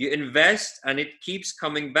time. You invest and it keeps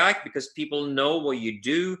coming back because people know what you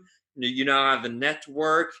do. You now have the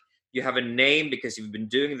network, you have a name because you've been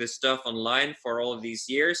doing this stuff online for all of these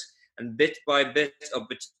years, and bit by bit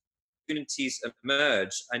opportunities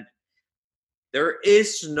emerge. And There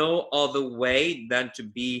is no other way than to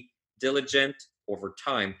be diligent over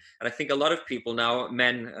time. And I think a lot of people now,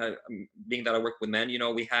 men, being that I work with men,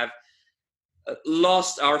 we have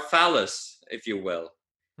lost our phallus, if you will.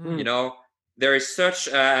 You know, there is such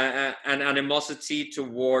an animosity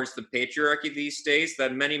towards the patriarchy these days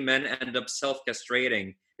that many men end up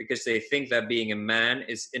self-castrating because they think that being a man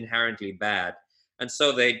is inherently bad. And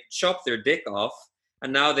so they chop their dick off,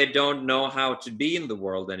 and now they don't know how to be in the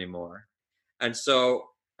world anymore. And so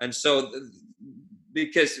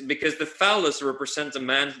because the phallus represents a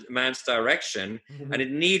man's direction, and it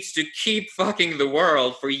needs to keep fucking the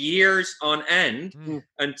world for years on end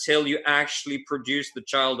until you actually produce the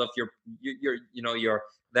child of your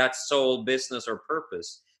that sole business or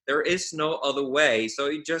purpose. There is no other way. So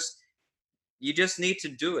you just need to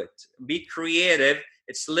do it. Be creative.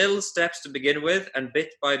 It's little steps to begin with, and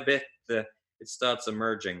bit by bit it starts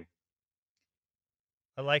emerging.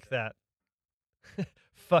 I like that.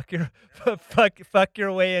 fuck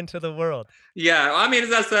your way into the world. Yeah, I mean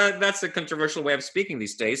that's a controversial way of speaking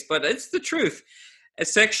these days, but it's the truth. A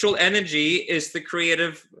sexual energy is the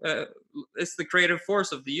creative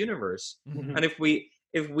force of the universe. And if we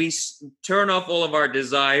turn off all of our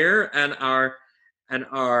desire and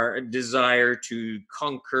our desire to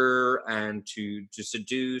conquer and to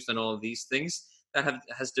seduce and all of these things that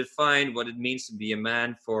has defined what it means to be a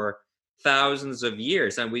man for thousands of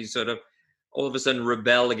years, and we sort of all of a sudden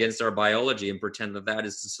rebel against our biology and pretend that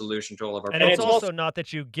is the solution to all of our problems. And it's also not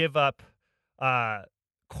that you give up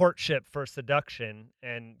courtship for seduction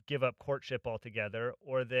and give up courtship altogether,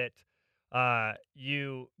 or that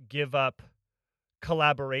you give up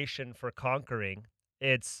collaboration for conquering.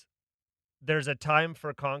 There's a time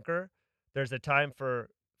for conquer, there's a time for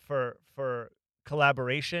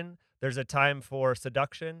collaboration, there's a time for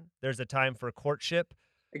seduction, there's a time for courtship.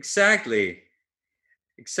 Exactly.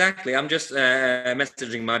 I'm just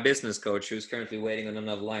messaging my business coach who's currently waiting on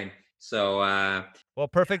another line. So well,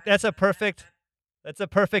 perfect. That's a perfect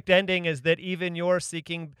ending, is that even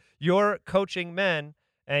you're coaching men,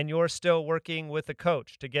 and you're still working with a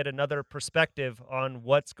coach to get another perspective on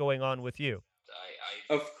what's going on with you.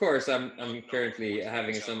 Of course, I'm currently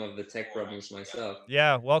having some of the tech problems myself.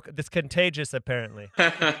 Yeah, well, it's contagious apparently.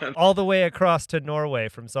 All the way across to Norway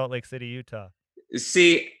from Salt Lake City, Utah.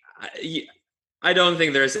 See, I don't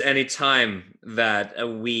think there's any time that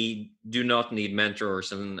we do not need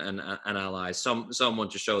mentors and allies, someone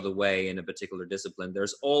to show the way in a particular discipline.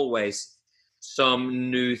 There's always some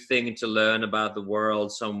new thing to learn about the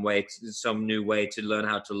world, some new way to learn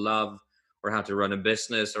how to love, or how to run a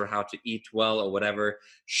business, or how to eat well, or whatever.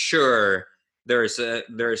 Sure, there's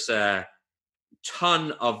a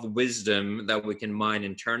ton of wisdom that we can mine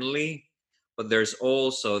internally, but there's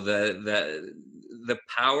also the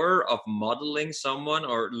power of modeling someone,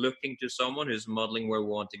 or looking to someone who's modeling where we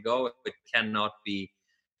want to go. It cannot be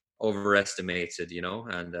overestimated,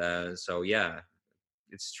 and so yeah,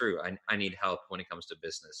 it's true. I need help when it comes to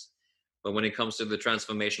business, but when it comes to the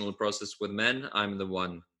transformational process with men, I'm the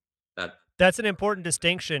one that's an important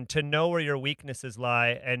distinction, to know where your weaknesses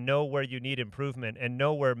lie, and know where you need improvement, and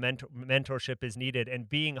know where mentorship is needed, and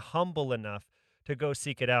being humble enough to go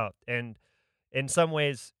seek it out. And in some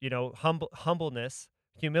ways, humbleness,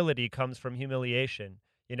 humility comes from humiliation,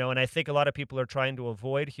 and I think a lot of people are trying to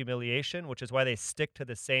avoid humiliation, which is why they stick to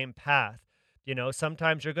the same path.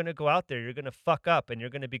 Sometimes you're going to go out there, you're going to fuck up, and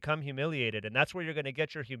you're going to become humiliated, and that's where you're going to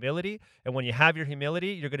get your humility. And when you have your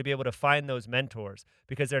humility, you're going to be able to find those mentors,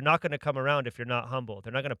 because they're not going to come around if you're not humble.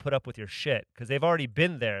 They're not going to put up with your shit, because they've already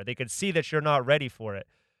been there. They can see that you're not ready for it.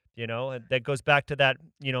 And that goes back to that,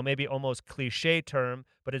 maybe almost cliche term,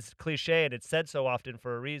 but it's cliche, and it's said so often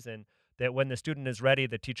for a reason, that when the student is ready,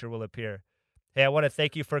 the teacher will appear. Hey, I want to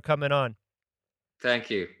thank you for coming on. Thank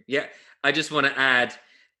you. Yeah, I just want to add,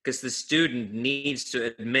 because the student needs to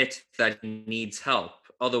admit that he needs help.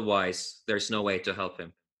 Otherwise, there's no way to help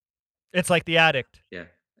him. It's like the addict. Yeah,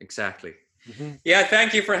 exactly. Mm-hmm. Yeah,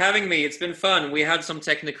 thank you for having me. It's been fun. We had some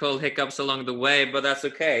technical hiccups along the way, but that's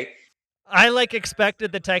okay. I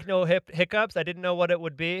expected the techno hiccups. I didn't know what it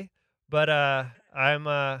would be, but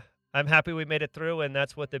I'm happy we made it through, and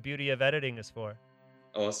that's what the beauty of editing is for.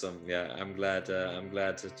 Awesome. Yeah, I'm glad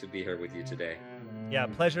to be here with you today. Yeah,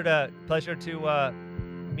 pleasure to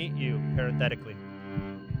meet you parenthetically.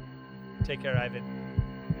 Take care, Ivan.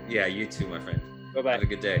 Yeah, you too, my friend. Bye-bye. Have a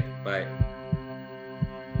good day. Bye.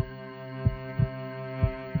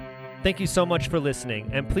 Thank you so much for listening,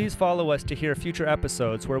 and please follow us to hear future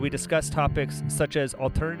episodes where we discuss topics such as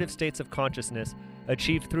alternative states of consciousness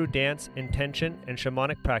achieved through dance, intention, and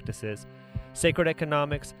shamanic practices, sacred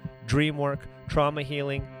economics, dream work, trauma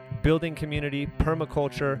healing, building community,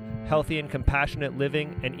 permaculture, healthy and compassionate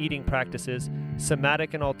living and eating practices,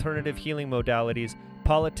 somatic and alternative healing modalities,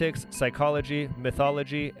 politics, psychology,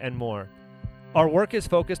 mythology, and more. Our work is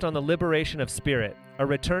focused on the liberation of spirit, a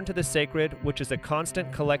return to the sacred, which is a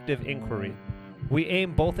constant collective inquiry. We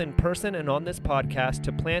aim both in person and on this podcast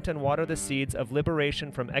to plant and water the seeds of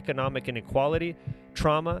liberation from economic inequality,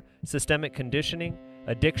 trauma, systemic conditioning,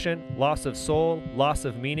 addiction, loss of soul, loss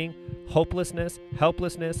of meaning, hopelessness,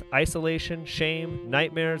 helplessness, isolation, shame,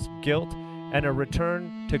 nightmares, guilt, and a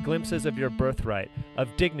return to glimpses of your birthright,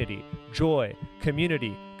 of dignity, joy,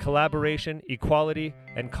 community, collaboration, equality,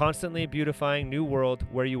 and constantly beautifying new world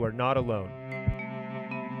where you are not alone.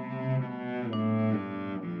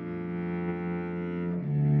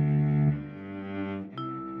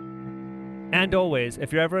 And always,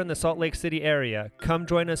 if you're ever in the Salt Lake City area, come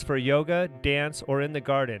join us for yoga, dance, or in the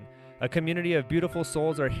garden. A community of beautiful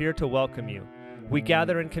souls are here to welcome you. We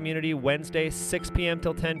gather in community Wednesday 6 p.m.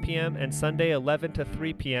 till 10 p.m. and Sunday 11 to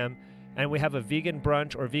 3 p.m. and we have a vegan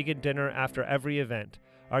brunch or vegan dinner after every event.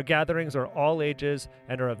 Our gatherings are all ages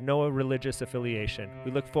and are of no religious affiliation.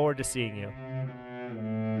 We look forward to seeing you.